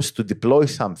time comes to deploy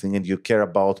something and you care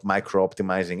about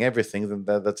micro-optimizing everything,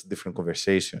 then that's a different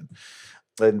conversation.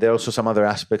 And there are also some other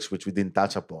aspects which we didn't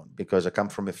touch upon because I come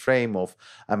from a frame of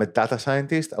I'm a data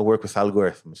scientist, I work with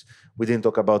algorithms. We didn't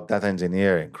talk about data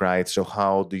engineering, right? So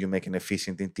how do you make an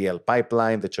efficient ETL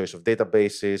pipeline, the choice of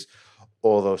databases,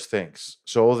 all those things.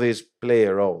 So all these play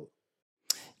a role.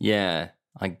 Yeah,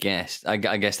 I guess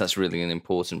that's really an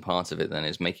important part of it then,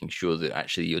 is making sure that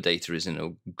actually your data is in a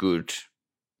good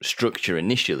structure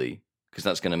initially, because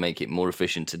that's going to make it more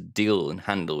efficient to deal and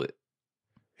handle it.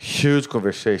 Huge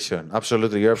conversation.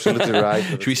 Absolutely. You're absolutely right.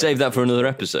 Should we save that for another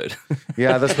episode?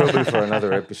 Yeah, that's probably for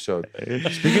another episode.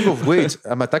 Speaking of which,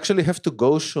 I might actually have to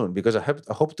go soon because I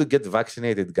hope to get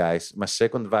vaccinated, guys. My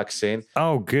second vaccine.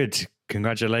 Oh, good.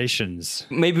 Congratulations.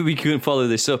 Maybe we can follow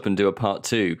this up and do a part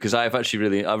 2 because I've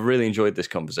really enjoyed this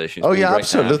conversation. It's yeah,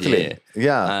 absolutely.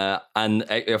 Yeah. And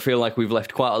I feel like we've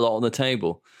left quite a lot on the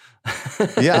table.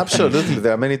 Yeah, absolutely.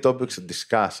 There are many topics to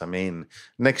discuss. I mean,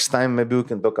 next time maybe we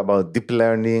can talk about deep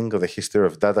learning or the history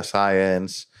of data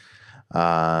science,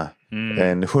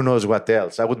 and who knows what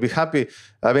else. I would be happy.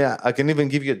 I mean, I can even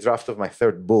give you a draft of my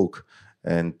third book,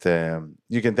 and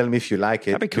you can tell me if you like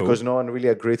it. That'd be cool. Because no one really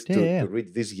agreed to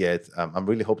read this yet. I'm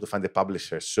really hope to find a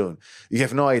publisher soon. You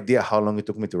have no idea how long it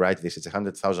took me to write this. It's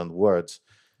 100,000 words.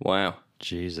 Wow.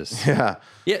 Jesus. Yeah.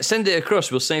 Yeah, send it across.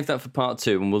 We'll save that for part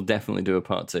 2 and we'll definitely do a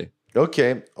part 2.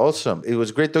 Okay, awesome. It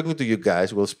was great talking to you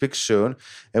guys. We'll speak soon.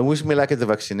 And wish me luck at the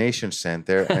vaccination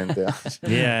center. And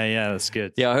yeah, that's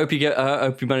good. Yeah, I hope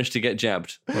you managed to get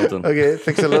jabbed. Well done. Okay,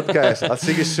 thanks a lot, guys. I'll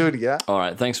see you soon, yeah? All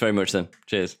right, thanks very much then.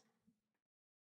 Cheers.